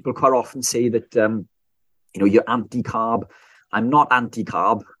carbohydrates. People quite often say that, you're anti-carb. I'm not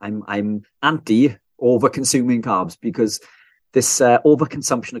anti-carb. I'm anti over-consuming carbs, because this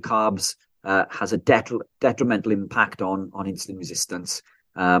overconsumption of carbs has a detrimental impact on insulin resistance.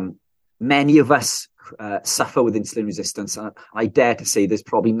 Many of us suffer with insulin resistance. I dare to say there's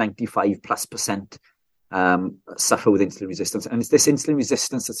probably 95+% suffer with insulin resistance. And it's this insulin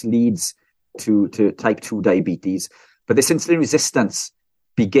resistance that leads to type 2 diabetes. But this insulin resistance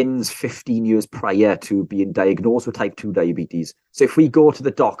begins 15 years prior to being diagnosed with type 2 diabetes. So if we go to the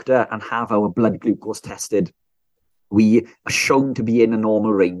doctor and have our blood glucose tested, we are shown to be in a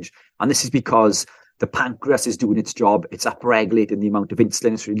normal range. And this is because the pancreas is doing its job. It's upregulating the amount of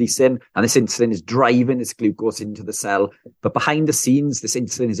insulin it's releasing, and this insulin is driving this glucose into the cell. But behind the scenes, this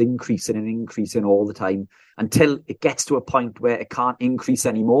insulin is increasing and increasing all the time until it gets to a point where it can't increase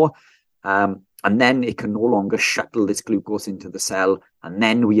anymore. And then it can no longer shuttle this glucose into the cell. And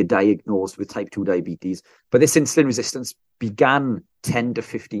then we are diagnosed with type 2 diabetes. But this insulin resistance began 10 to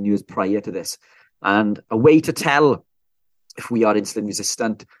 15 years prior to this. And a way to tell if we are insulin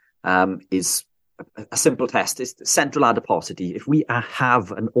resistant is a simple test. Is central adiposity. If we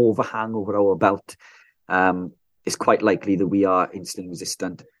have an overhang over our belt, it's quite likely that we are insulin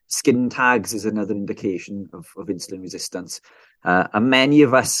resistant. Skin tags is another indication of insulin resistance. And many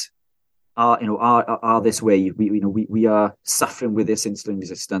of us are this way. We are suffering with this insulin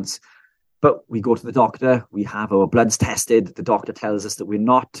resistance, but we go to the doctor, we have our bloods tested. The doctor tells us that we're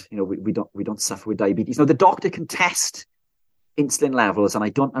not, we don't suffer with diabetes. Now, the doctor can test insulin levels, and I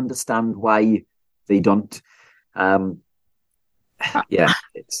don't understand why they don't. Yeah,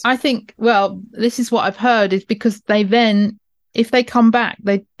 I think, well, this is what I've heard, is because they then, if they come back,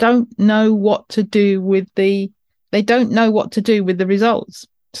 they don't know what to do with the results,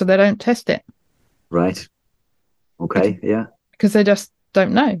 so they don't test it. Right. Okay. Yeah. Because they just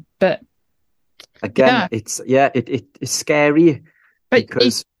don't know. But again, it's scary, but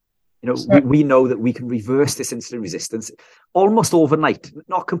because we know that we can reverse this insulin resistance almost overnight,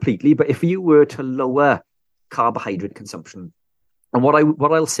 not completely, but if you were to lower carbohydrate consumption. And what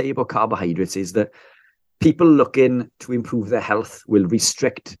I'll say about carbohydrates is that people looking to improve their health will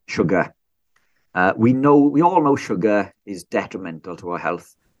restrict sugar. We all know sugar is detrimental to our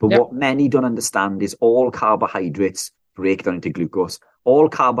health, but what many don't understand is all carbohydrates break down into glucose. All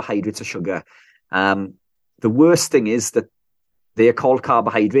carbohydrates are sugar. The worst thing is that they are called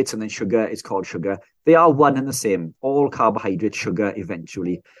carbohydrates and then sugar is called sugar. They are one and the same. All carbohydrates, sugar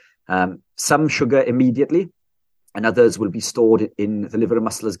eventually. Some sugar immediately, and others will be stored in the liver and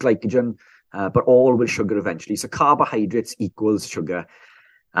muscle as glycogen, but all will sugar eventually. So carbohydrates equals sugar.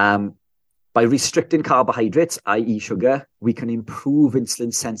 By restricting carbohydrates, i.e. sugar, we can improve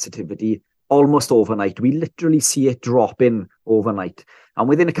insulin sensitivity almost overnight. We literally see it dropping overnight. And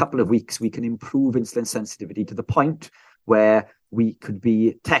within a couple of weeks, we can improve insulin sensitivity to the point where we could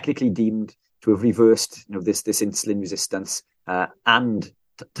be technically deemed to have reversed this insulin resistance and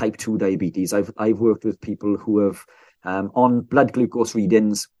type 2 diabetes. I've worked with people who have on blood glucose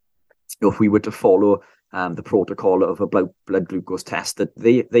readings, if we were to follow the protocol of a blood glucose test, that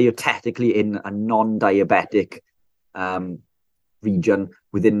they are technically in a non-diabetic region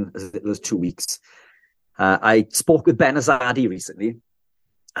within as little as 2 weeks. I spoke with Ben Azadi recently,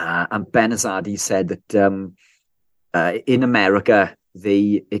 and Ben Azadi said that in America,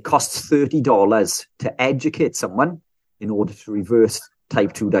 it costs $30 to educate someone in order to reverse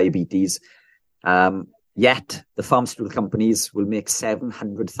type 2 diabetes. Yet the pharmaceutical companies will make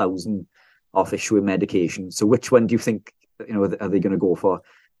 $700,000 off issuing medication. So which one do you think are they going to go for?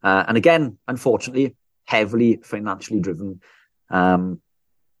 And again, unfortunately, heavily financially driven.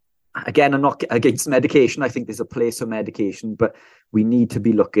 Again, I'm not against medication. I think there's a place for medication, but we need to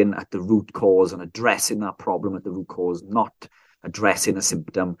be looking at the root cause and addressing that problem at the root cause, not addressing a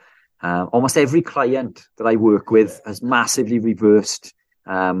symptom. Almost every client that I work with has massively reversed,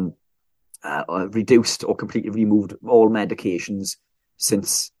 reduced or completely removed all medications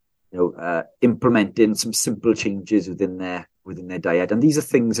since implementing some simple changes within their diet. And these are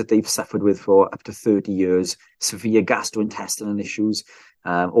things that they've suffered with for up to 30 years, severe gastrointestinal issues,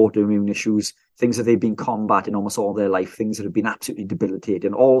 autoimmune issues, things that they've been combating almost all their life, things that have been absolutely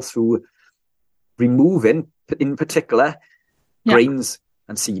debilitating, all through removing, in particular, grains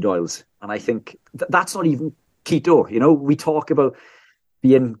and seed oils. And I think that's not even keto. We talk about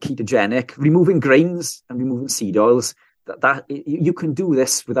being ketogenic, removing grains and removing seed oils. That you can do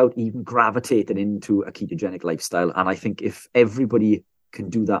this without even gravitating into a ketogenic lifestyle. And I think if everybody can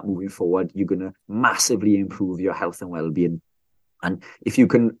do that moving forward, you're going to massively improve your health and well-being. And if you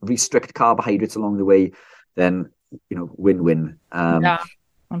can restrict carbohydrates along the way, then, win-win. Yeah,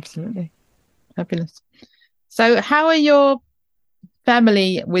 absolutely. Fabulous. So how are your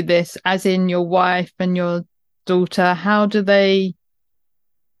family with this, as in your wife and your daughter? How do they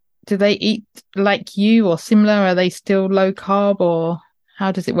eat like you or similar? Are they still low carb, or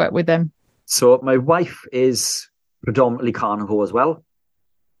how does it work with them? So my wife is predominantly carnivore as well.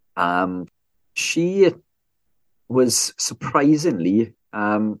 She was surprisingly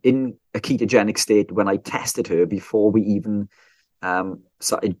in a ketogenic state when I tested her before we even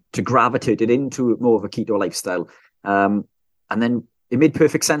started to gravitate it into more of a keto lifestyle. And then it made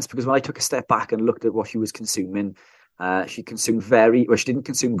perfect sense, because when I took a step back and looked at what she was consuming, she consumed she didn't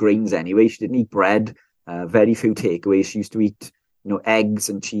consume grains anyway. She didn't eat bread, very few takeaways. She used to eat, eggs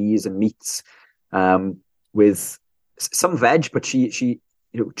and cheese and meats, with some veg, but she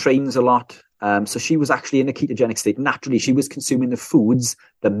trains a lot. So she was actually in a ketogenic state. Naturally, she was consuming the foods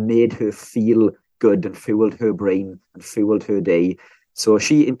that made her feel good and fueled her brain and fueled her day. So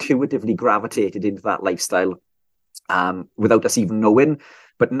she intuitively gravitated into that lifestyle, without us even knowing.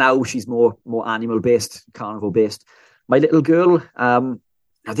 But now she's more animal-based, carnivore-based. My little girl, now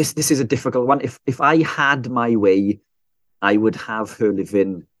this is a difficult one. If I had my way, I would have her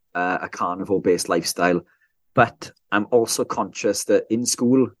living a carnivore-based lifestyle. But I'm also conscious that in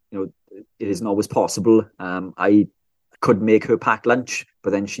school, it isn't always possible. I could make her pack lunch,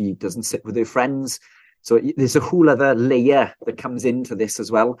 but then she doesn't sit with her friends. So there's a whole other layer that comes into this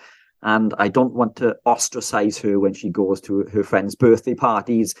as well. And I don't want to ostracize her when she goes to her friends' birthday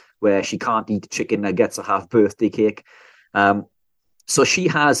parties where she can't eat chicken nuggets or have birthday cake. So she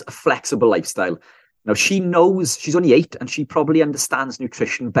has a flexible lifestyle. Now, she knows she's only 8 and she probably understands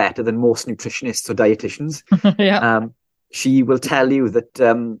nutrition better than most nutritionists or dietitians. Yeah. She will tell you that,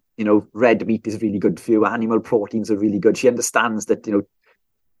 red meat is really good for you. Animal proteins are really good. She understands that,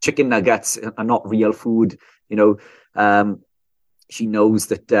 chicken nuggets are not real food. She knows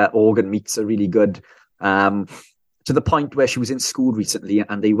that organ meats are really good. To the point where she was in school recently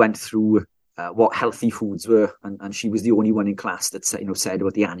and they went through what healthy foods were. And she was the only one in class that said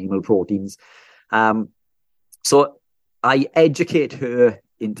about the animal proteins. So I educate her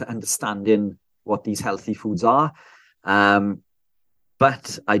into understanding what these healthy foods are.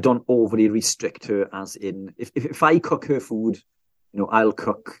 But I don't overly restrict her, as in if I cook her food, I'll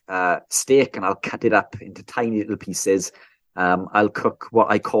cook steak and I'll cut it up into tiny little pieces. I'll cook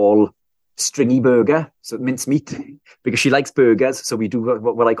what I call stringy burger, so mincemeat, because she likes burgers. So we do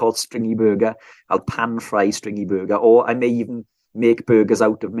what I call stringy burger. I'll pan fry stringy burger, or I may even make burgers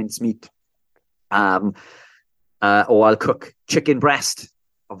out of mincemeat. Or I'll cook chicken breast.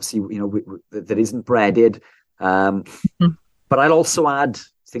 Obviously, that isn't breaded. But I'll also add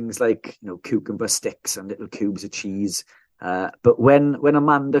things like, cucumber sticks and little cubes of cheese. But when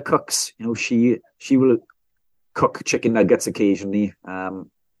Amanda cooks, she will cook chicken nuggets occasionally.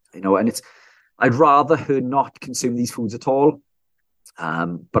 And I'd rather her not consume these foods at all.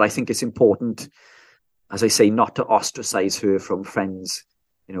 But I think it's important, as I say, not to ostracize her from friends,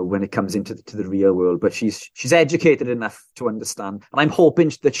 when it comes into the real world. But she's educated enough to understand. And I'm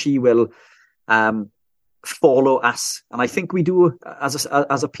hoping that she will follow us. And I think we do as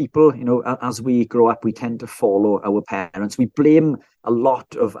a people, as we grow up, we tend to follow our parents. We blame a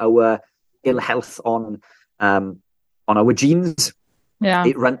lot of our ill health on our genes. Yeah.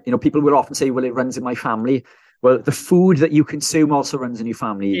 People will often say, well, it runs in my family. Well, the food that you consume also runs in your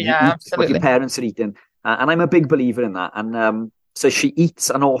family. Yeah, you eat absolutely. what your parents are eating. And I'm a big believer in that. And so she eats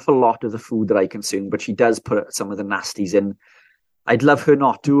an awful lot of the food that I consume, but she does put some of the nasties in. I'd love her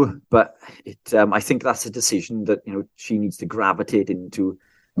not to, but I think that's a decision that, she needs to gravitate into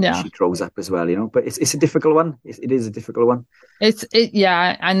when she grows up as well, But it's a difficult one. It is a difficult one.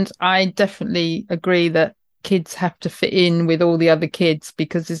 Yeah, and I definitely agree that kids have to fit in with all the other kids,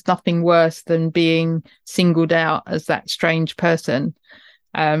 because there's nothing worse than being singled out as that strange person.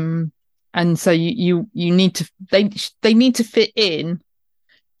 And so you need to, they need to fit in,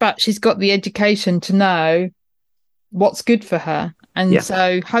 but she's got the education to know what's good for her. And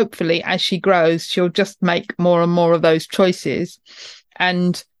so hopefully as she grows, she'll just make more and more of those choices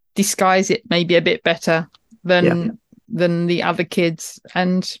and disguise it maybe a bit better than the other kids.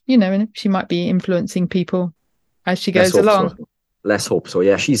 And, she might be influencing people as she goes along. Let's hope so.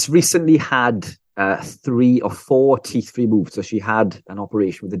 Yeah. She's recently had 3 or 4 teeth removed. So she had an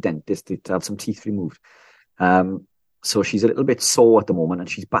operation with the dentist to have some teeth removed. So she's a little bit sore at the moment and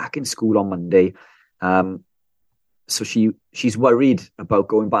she's back in school on Monday. So she's worried about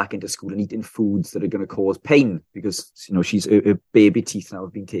going back into school and eating foods that are going to cause pain because, her baby teeth now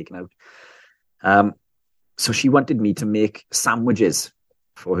have been taken out. So she wanted me to make sandwiches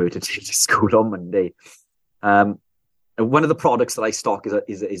for her to take to school on Monday. And one of the products that I stock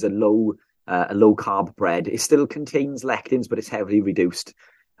is a low carb bread. It still contains lectins, but it's heavily reduced.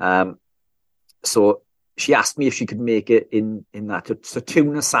 So she asked me if she could make it in that. So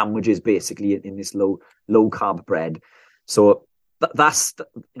tuna sandwiches basically in this low carb bread. So that's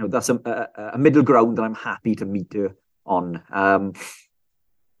a middle ground that I'm happy to meet her on.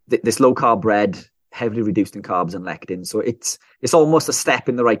 This low carb bread, heavily reduced in carbs and lectins. So it's almost a step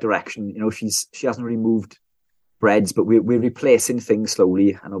in the right direction. She hasn't removed breads, but we're replacing things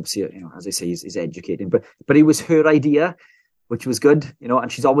slowly. And obviously, as I say, is educating. But it was her idea, which was good,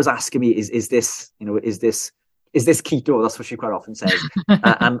 and she's always asking me, is this keto? That's what she quite often says.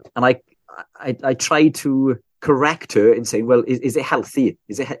 And I try to correct her in saying, well, is it healthy?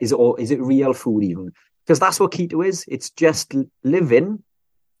 Is it real food even? Because that's what keto is. It's just living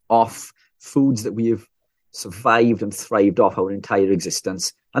off foods that we have survived and thrived off our entire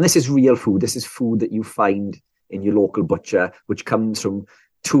existence. And this is real food. This is food that you find in your local butcher, which comes from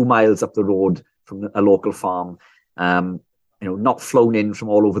 2 miles up the road from a local farm. Not flown in from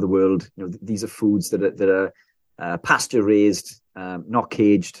all over the world. These are foods that are pasture raised, not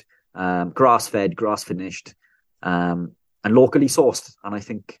caged, grass fed, grass finished, and locally sourced. And I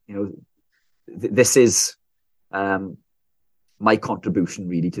think this is my contribution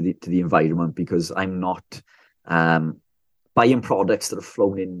really to the environment, because I'm not buying products that are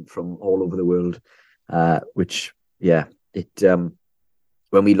flown in from all over the world.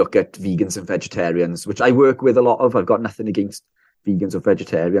 When we look at vegans and vegetarians, which I work with a lot of, I've got nothing against vegans or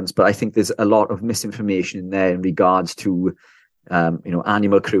vegetarians, but I think there's a lot of misinformation in there in regards to,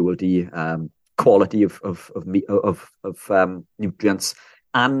 animal cruelty, quality of meat, nutrients,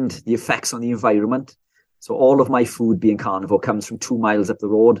 and the effects on the environment. So all of my food, being carnivore, comes from 2 miles up the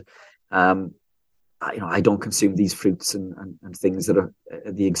road. I don't consume these fruits and things that are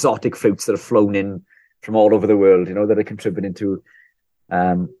the exotic fruits that are flown in from all over the world, that are contributing to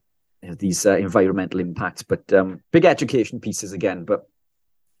these environmental impacts. But big education pieces again, but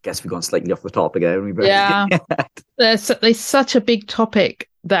I guess we've gone slightly off the topic there. Yeah, there's such a big topic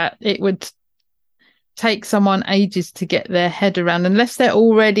that it would take someone ages to get their head around, unless they're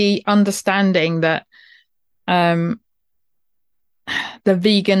already understanding that the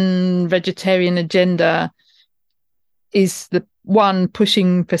vegan vegetarian agenda is the one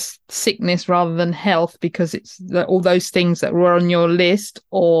pushing for sickness rather than health, because it's all those things that were on your list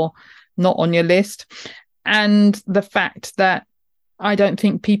or not on your list. And the fact that I don't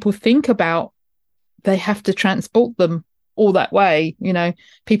think people think about they have to transport them all that way.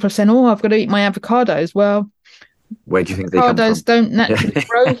 People are saying, oh, I've got to eat my avocados. Well, where do you think they come from? Avocados don't naturally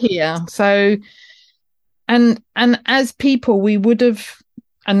grow here. So, and as people, we would have,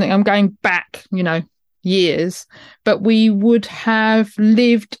 and I'm going back, years, but we would have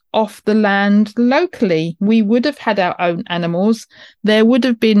lived off the land locally. We would have had our own animals. There would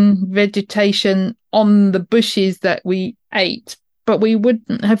have been vegetation on the bushes that we ate, but we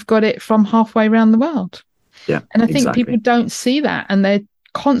wouldn't have got it from halfway around the world. Yeah, and I think people don't see that, and they're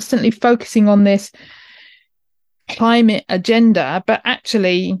constantly focusing on this climate agenda. But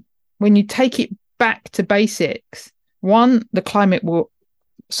actually, when you take it back to basics, one, the climate will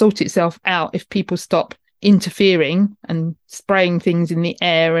sort itself out if people stop interfering and spraying things in the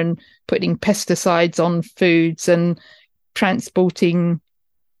air and putting pesticides on foods and transporting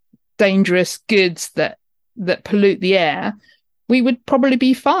dangerous goods that pollute the air. We would probably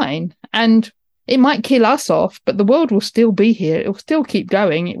be fine, and it might kill us off, but the world will still be here. It will still keep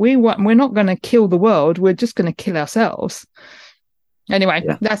going. We're not going to kill the world. We're just going to kill ourselves. Anyway,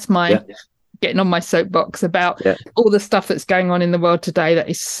 that's my getting on my soapbox about all the stuff that's going on in the world today that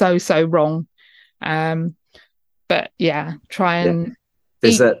is so, so wrong. But try and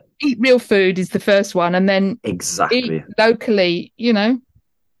eat real food is the first one, and then eat locally,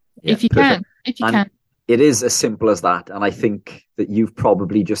 if you can. It is as simple as that. And I think that you've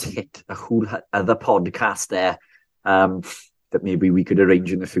probably just hit a whole other podcast there that maybe we could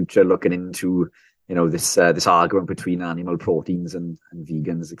arrange in the future, looking into, this argument between animal proteins and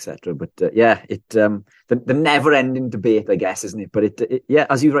vegans, etc. But the never-ending debate, I guess, isn't it? But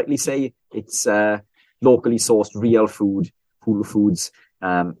as you rightly say, it's locally sourced, real food, whole foods.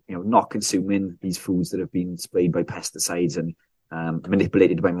 Not consuming these foods that have been sprayed by pesticides and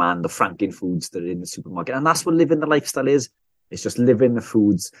manipulated by man, the Franken foods that are in the supermarket. And that's what living the lifestyle is. It's just living the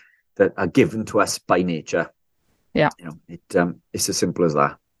foods that are given to us by nature. Yeah. It's as simple as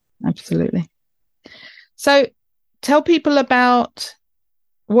that. Absolutely. So tell people about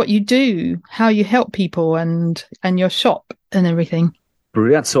what you do, how you help people and your shop and everything.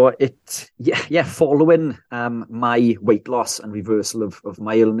 Brilliant. So following my weight loss and reversal of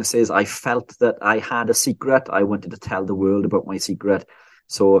my illnesses, I felt that I had a secret. I wanted to tell the world about my secret.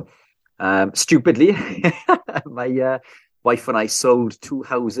 So stupidly, my wife and I sold 2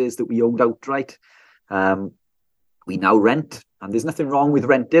 houses that we owned outright. We now rent, and there's nothing wrong with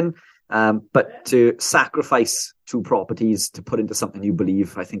renting, but to sacrifice 2 properties to put into something you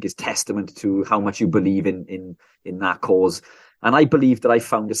believe, I think is testament to how much you believe in that cause. And I believe that I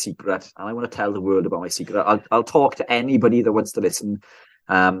found a secret, and I want to tell the world about my secret. I'll talk to anybody that wants to listen,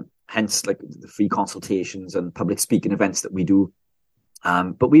 hence like the free consultations and public speaking events that we do.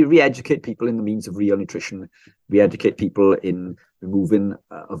 But we re-educate people in the means of real nutrition. We educate people in removing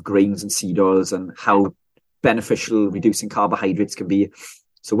of grains and seed oils and how beneficial reducing carbohydrates can be.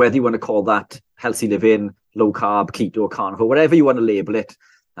 So whether you want to call that healthy living, low carb, keto, carnivore, whatever you want to label it,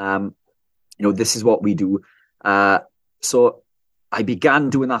 this is what we do. So I began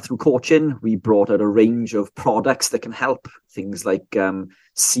doing that through coaching. We brought out a range of products that can help, things like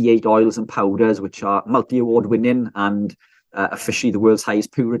C8 oils and powders, which are multi-award winning and officially the world's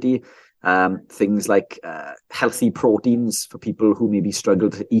highest purity. Things like healthy proteins for people who maybe struggle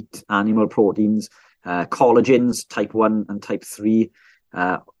to eat animal proteins, collagens, type 1 and type 3,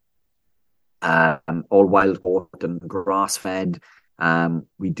 all wild caught and grass-fed.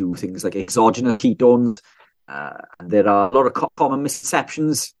 We do things like exogenous ketones. There are a lot of common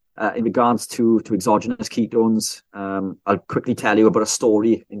misconceptions in regards to exogenous ketones. I'll quickly tell you about a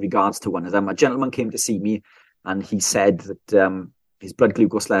story in regards to one of them. A gentleman came to see me, and he said that his blood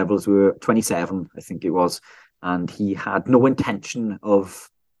glucose levels were 27, I think it was. and he had no intention of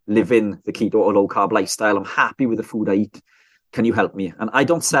living the keto or low carb lifestyle. I'm happy with the food I eat. Can you help me? And I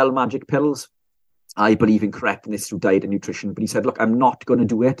don't sell magic pills. I believe in correcting this through diet and nutrition. But he said, look, I'm not going to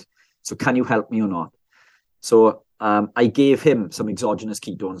do it. So can you help me or not? So I gave him some exogenous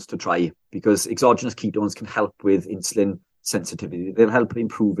ketones to try, because exogenous ketones can help with insulin sensitivity. They'll help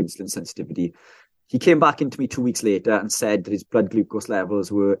improve insulin sensitivity. He came back into me 2 weeks later and said that his blood glucose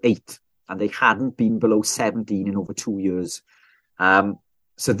levels were 8 and they hadn't been below 17 in over 2 years.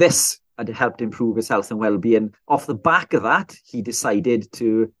 So this had helped improve his health and well-being. Off the back of that, he decided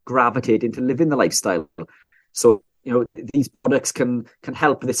to gravitate into living the lifestyle. So, these products can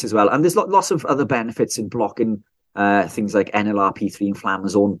help this as well. And there's lots of other benefits in blocking things like NLRP3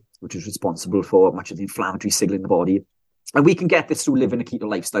 inflammasome, which is responsible for much of the inflammatory signal in the body. And we can get this through living a keto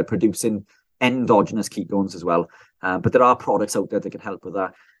lifestyle, producing endogenous ketones as well. But there are products out there that can help with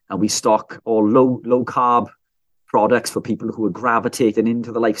that. And we stock all low carb products for people who are gravitating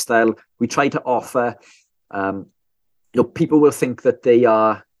into the lifestyle. We try to offer, people will think that they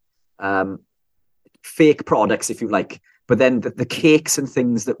are fake products, if you like, but then the cakes and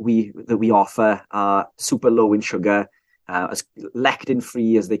things that we offer are super low in sugar, as lectin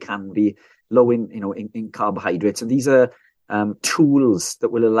free as they can be, low in carbohydrates. And these are tools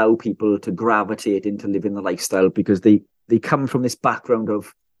that will allow people to gravitate into living the lifestyle, because they come from this background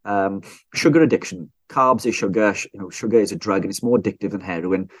of sugar addiction. Carbs is sugar, sugar is a drug, and it's more addictive than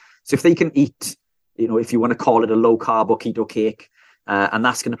heroin. So if they can eat, if you want to call it a low carb or keto cake, and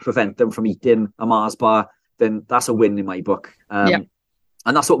that's going to prevent them from eating a Mars bar, then that's a win in my book. And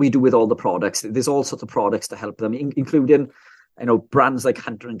that's what we do with all the products. There's all sorts of products to help them, including, brands like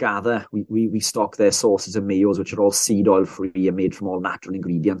Hunter and Gather. We stock their sauces and mayos, which are all seed oil free and made from all natural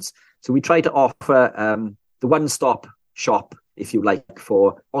ingredients. So we try to offer the one-stop shop, if you like,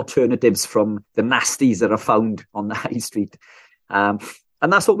 for alternatives from the nasties that are found on the high street. And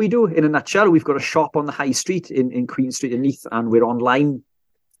that's what we do in a nutshell. We've got a shop on the high street in Queen Street in Leith, and we're online.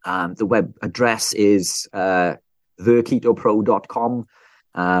 The web address is theketopro.com.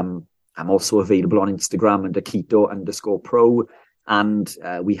 I'm also available on Instagram under keto_pro. And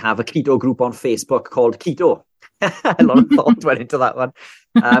we have a keto group on Facebook called Keto. A lot of thought went into that one.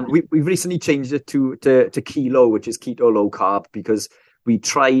 We've recently changed it to Kilo, which is keto low carb, because we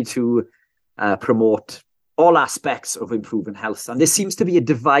try to promote all aspects of improving health. And there seems to be a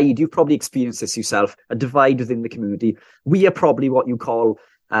divide. You've probably experienced this yourself, a divide within the community. We are probably what you call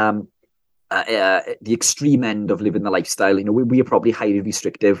the extreme end of living the lifestyle. We are probably highly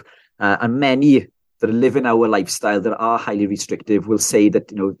restrictive. And many that are living our lifestyle that are highly restrictive will say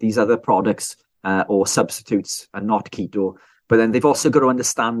that, these other products or substitutes are not keto. But then they've also got to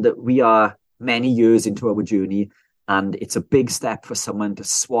understand that we are many years into our journey, and it's a big step for someone to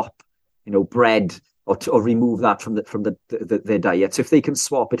swap, bread or remove that from their diet. So if they can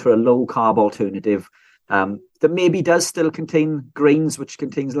swap it for a low carb alternative that maybe does still contain grains, which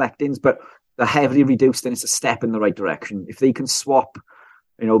contains lectins, but they're heavily reduced, then it's a step in the right direction. If they can swap,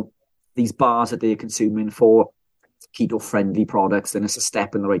 these bars that they're consuming for keto-friendly products, then it's a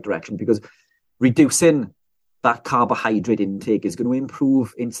step in the right direction, because reducing that carbohydrate intake is going to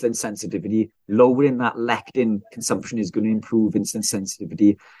improve insulin sensitivity. Lowering that lectin consumption is going to improve insulin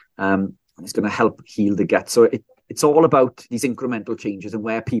sensitivity. And it's going to help heal the gut. So it's all about these incremental changes and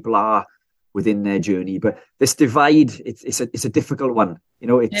where people are within their journey. But this divide, it's a difficult one.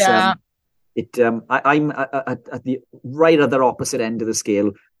 I'm at the right other opposite end of the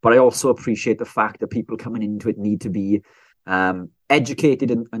scale, but I also appreciate the fact that people coming into it need to be educated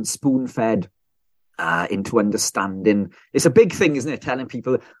and spoon-fed into understanding. It's a big thing, isn't it? Telling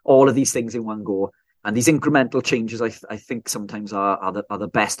people all of these things in one go. And these incremental changes, I think sometimes are the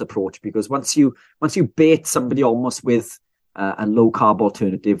best approach, because once you bait somebody almost with a low carb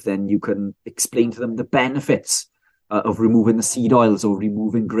alternative, then you can explain to them the benefits of removing the seed oils or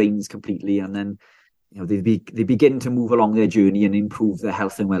removing grains completely, and then they begin to move along their journey and improve their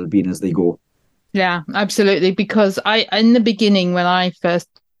health and well-being as they go. Yeah, absolutely. Because in the beginning, when I first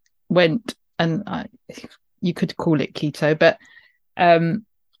went, and you could call it keto, but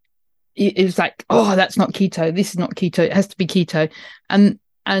it was like, oh, that's not keto. This is not keto. It has to be keto. And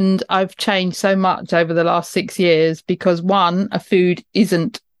I've changed so much over the last 6 years, because one, a food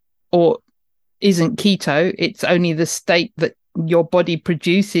isn't keto. It's only the state that your body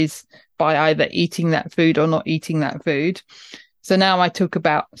produces by either eating that food or not eating that food. So now I talk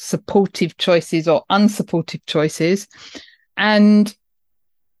about supportive choices or unsupportive choices. And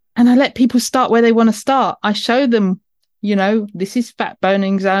I let people start where they want to start. I show them this is fat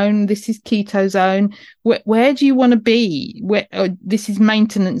burning zone, this is keto zone. Where do you want to be? This is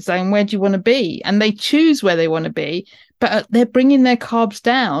maintenance zone. Where do you want to be? And they choose where they want to be, but they're bringing their carbs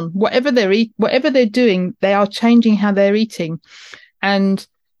down. Whatever they're doing, they are changing how they're eating, and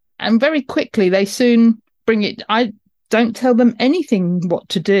very quickly they soon bring it. I don't tell them anything what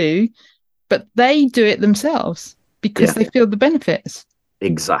to do, but they do it themselves because they feel the benefits.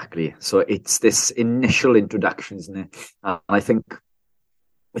 Exactly. So it's this initial introduction, isn't it? And I think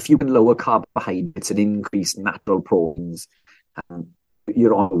if you can lower carbohydrates and increase natural proteins,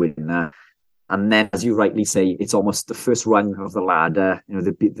 you're on a winner. And then, as you rightly say, it's almost the first rung of the ladder,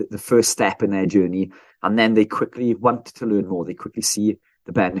 the first step in their journey. And then they quickly want to learn more. They quickly see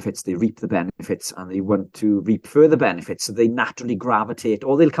the benefits, they reap the benefits, and they want to reap further benefits. So they naturally gravitate,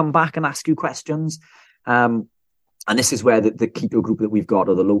 or they'll come back and ask you questions. And this is where the keto group that we've got,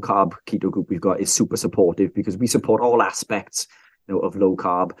 or the low carb keto group we've got, is super supportive, because we support all aspects, of low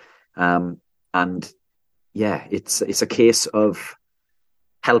carb. And yeah, it's a case of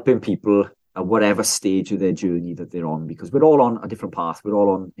helping people at whatever stage of their journey that they're on, because we're all on a different path. We're all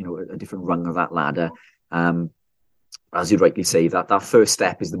on, a different rung of that ladder. As you rightly say, that first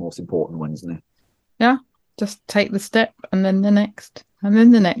step is the most important one, isn't it? Yeah. Just take the step and then the next and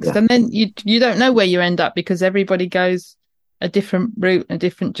then the next. Yeah. And then you don't know where you end up, because everybody goes a different route, a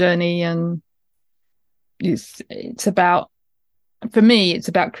different journey. And it's about, for me, it's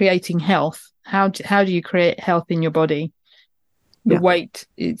about creating health. How do you create health in your body? The weight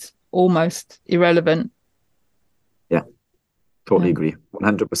is almost irrelevant. Yeah, totally agree.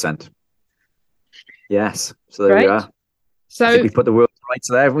 100%. Yes. So there we are. So I think we put the world right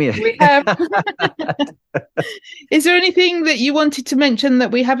there, haven't we? We have. Is there anything that you wanted to mention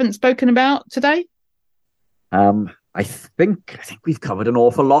that we haven't spoken about today? I think we've covered an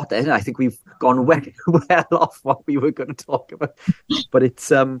awful lot. I think we've gone well off what we were going to talk about. But it's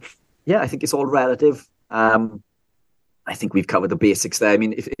I think it's all relative. I think we've covered the basics there. I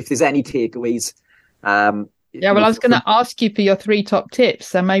mean, if there's any takeaways, I was going to ask you for your 3 top tips,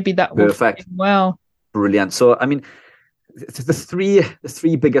 so maybe that will perfect. Well, brilliant. So I mean, the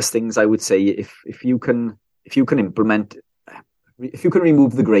three biggest things I would say, if you can implement, if you can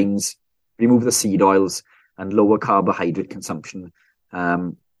remove the grains, remove the seed oils, and lower carbohydrate consumption,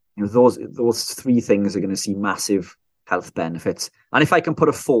 those 3 things are going to see massive health benefits. And if I can put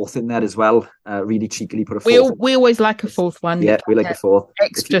a 4th in there as well, really cheekily put a 4th. We always like a 4th one. Yeah, we like a 4th.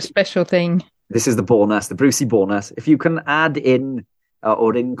 Extra special thing. This is the bonus, the Brucey bonus. If you can add in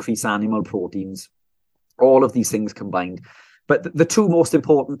or increase animal proteins, all of these things combined. But the 2 most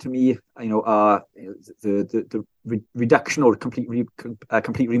important to me, are the reduction or complete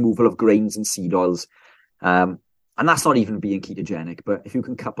removal of grains and seed oils. And that's not even being ketogenic. But if you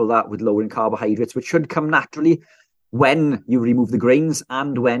can couple that with lowering carbohydrates, which should come naturally when you remove the grains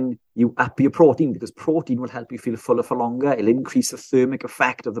and when you up your protein, because protein will help you feel fuller for longer. It'll increase the thermic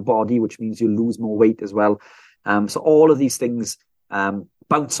effect of the body, which means you'll lose more weight as well. So all of these things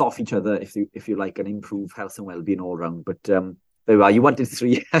bounce off each other, if you like, and improve health and well-being all around. But there you are. You wanted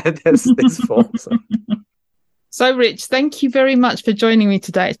 3. There's 4. So, Rich, thank you very much for joining me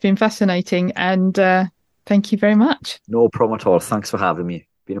today. It's been fascinating, and thank you very much. No problem at all. Thanks for having me.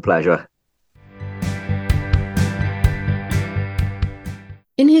 Been a pleasure.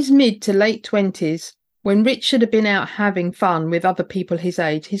 In his mid to late 20s, when Rich should have been out having fun with other people his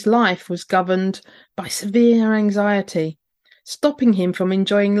age, his life was governed by severe anxiety, stopping him from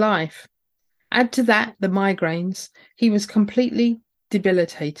enjoying life. Add to that the migraines, he was completely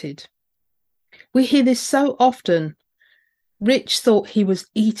debilitated. We hear this so often. Rich thought he was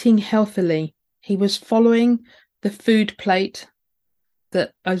eating healthily. He was following the food plate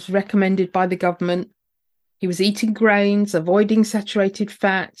that was recommended by the government. He was eating grains, avoiding saturated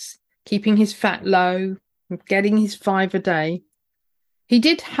fats, keeping his fat low, getting his 5 a day. He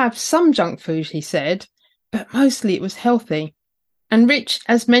did have some junk food, he said, but mostly it was healthy. And Rich,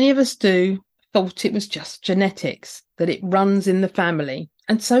 as many of us do, thought it was just genetics, that it runs in the family.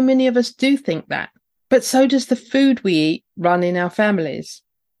 And so many of us do think that. But so does the food we eat run in our families.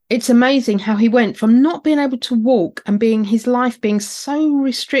 It's amazing how he went from not being able to walk and his life being so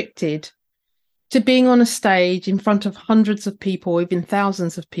restricted to being on a stage in front of hundreds of people, even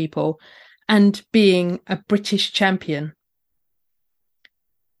thousands of people, and being a British champion.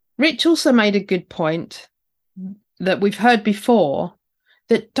 Rich also made a good point that we've heard before,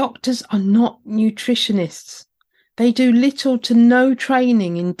 that doctors are not nutritionists. They do little to no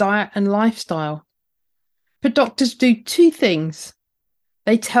training in diet and lifestyle. But doctors do 2 things.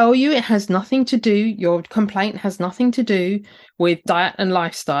 They tell you it has nothing to do, your complaint has nothing to do with diet and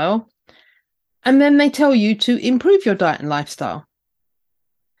lifestyle. And then they tell you to improve your diet and lifestyle.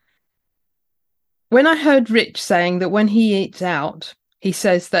 When I heard Rich saying that when he eats out, he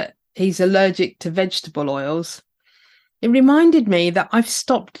says that he's allergic to vegetable oils, it reminded me that I've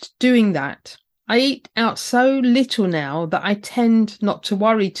stopped doing that. I eat out so little now that I tend not to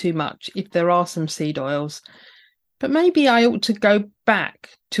worry too much if there are some seed oils. But maybe I ought to go back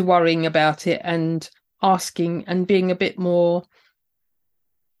to worrying about it and asking and being a bit more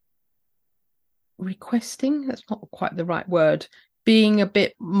requesting. That's not quite the right word. Being a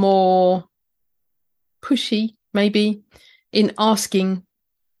bit more pushy, maybe, in asking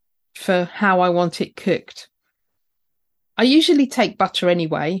for how I want it cooked. I usually take butter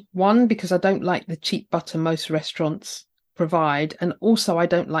anyway. One, because I don't like the cheap butter most restaurants provide, and also I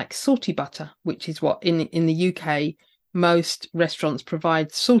don't like salty butter, which is what in the UK most restaurants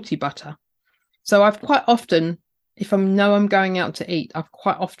provide, salty butter. So I've quite often, if I'm going out to eat, I've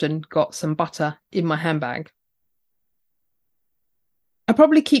quite often got some butter in my handbag. I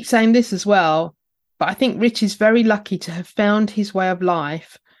probably keep saying this as well, but I think Rich is very lucky to have found his way of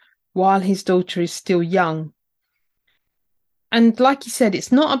life while his daughter is still young. And like you said,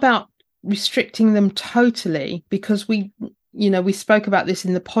 it's not about restricting them totally, because we spoke about this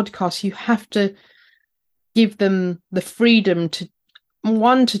in the podcast. You have to give them the freedom to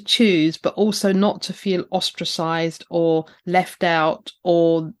choose, but also not to feel ostracized or left out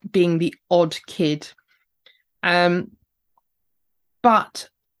or being the odd kid. But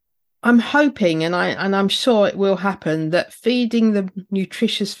I'm hoping, and I'm sure it will happen, that feeding them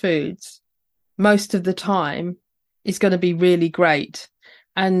nutritious foods most of the time is going to be really great.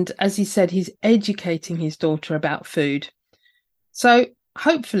 And as he said, he's educating his daughter about food. So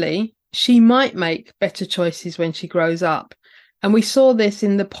hopefully she might make better choices when she grows up. And we saw this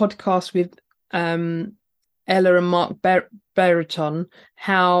in the podcast with Ella and Mark Brereton,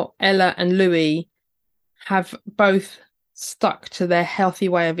 how Ella and Louis have both stuck to their healthy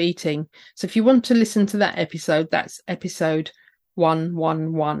way of eating. So if you want to listen to that episode, that's episode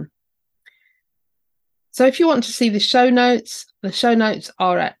 111. So if you want to see the show notes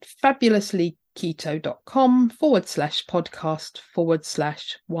are at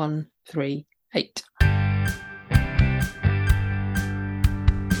fabulouslyketo.com/podcast/138.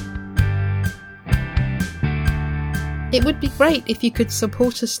 It would be great if you could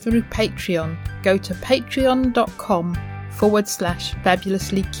support us through Patreon. Go to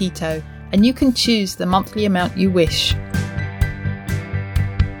patreon.com/fabulouslyketo and you can choose the monthly amount you wish.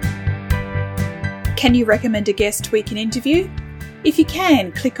 Can you recommend a guest we can interview? If you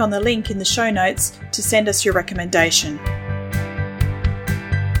can, click on the link in the show notes to send us your recommendation.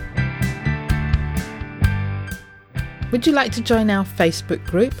 Would you like to join our Facebook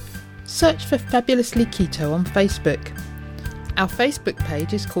group? Search for Fabulously Keto on Facebook. Our Facebook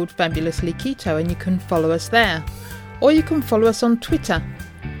page is called Fabulously Keto and you can follow us there. Or you can follow us on Twitter.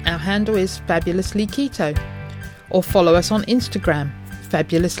 Our handle is Fabulously Keto. Or follow us on Instagram,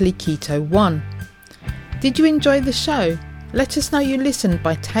 Fabulously Keto 1. Did you enjoy the show? Let us know you listened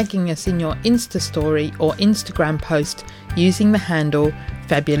by tagging us in your Insta story or Instagram post using the handle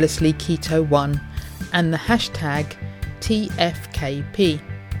Fabulously Keto 1 and the hashtag TFKP.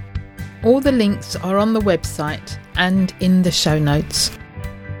 All the links are on the website and in the show notes.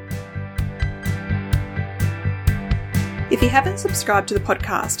 If you haven't subscribed to the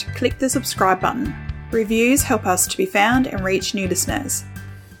podcast, click the subscribe button. Reviews help us to be found and reach new listeners.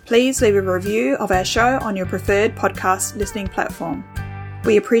 Please leave a review of our show on your preferred podcast listening platform.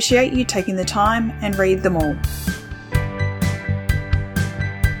 We appreciate you taking the time and read them all.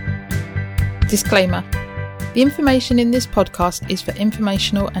 Disclaimer. The information in this podcast is for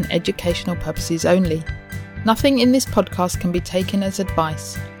informational and educational purposes only. Nothing in this podcast can be taken as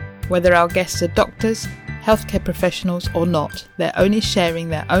advice. Whether our guests are doctors, healthcare professionals or not, they're only sharing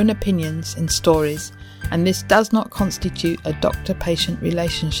their own opinions and stories, and this does not constitute a doctor-patient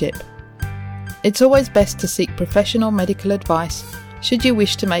relationship. It's always best to seek professional medical advice should you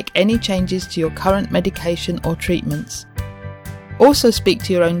wish to make any changes to your current medication or treatments. Also speak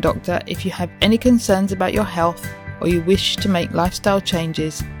to your own doctor if you have any concerns about your health or you wish to make lifestyle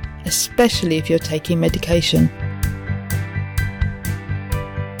changes, especially if you're taking medication.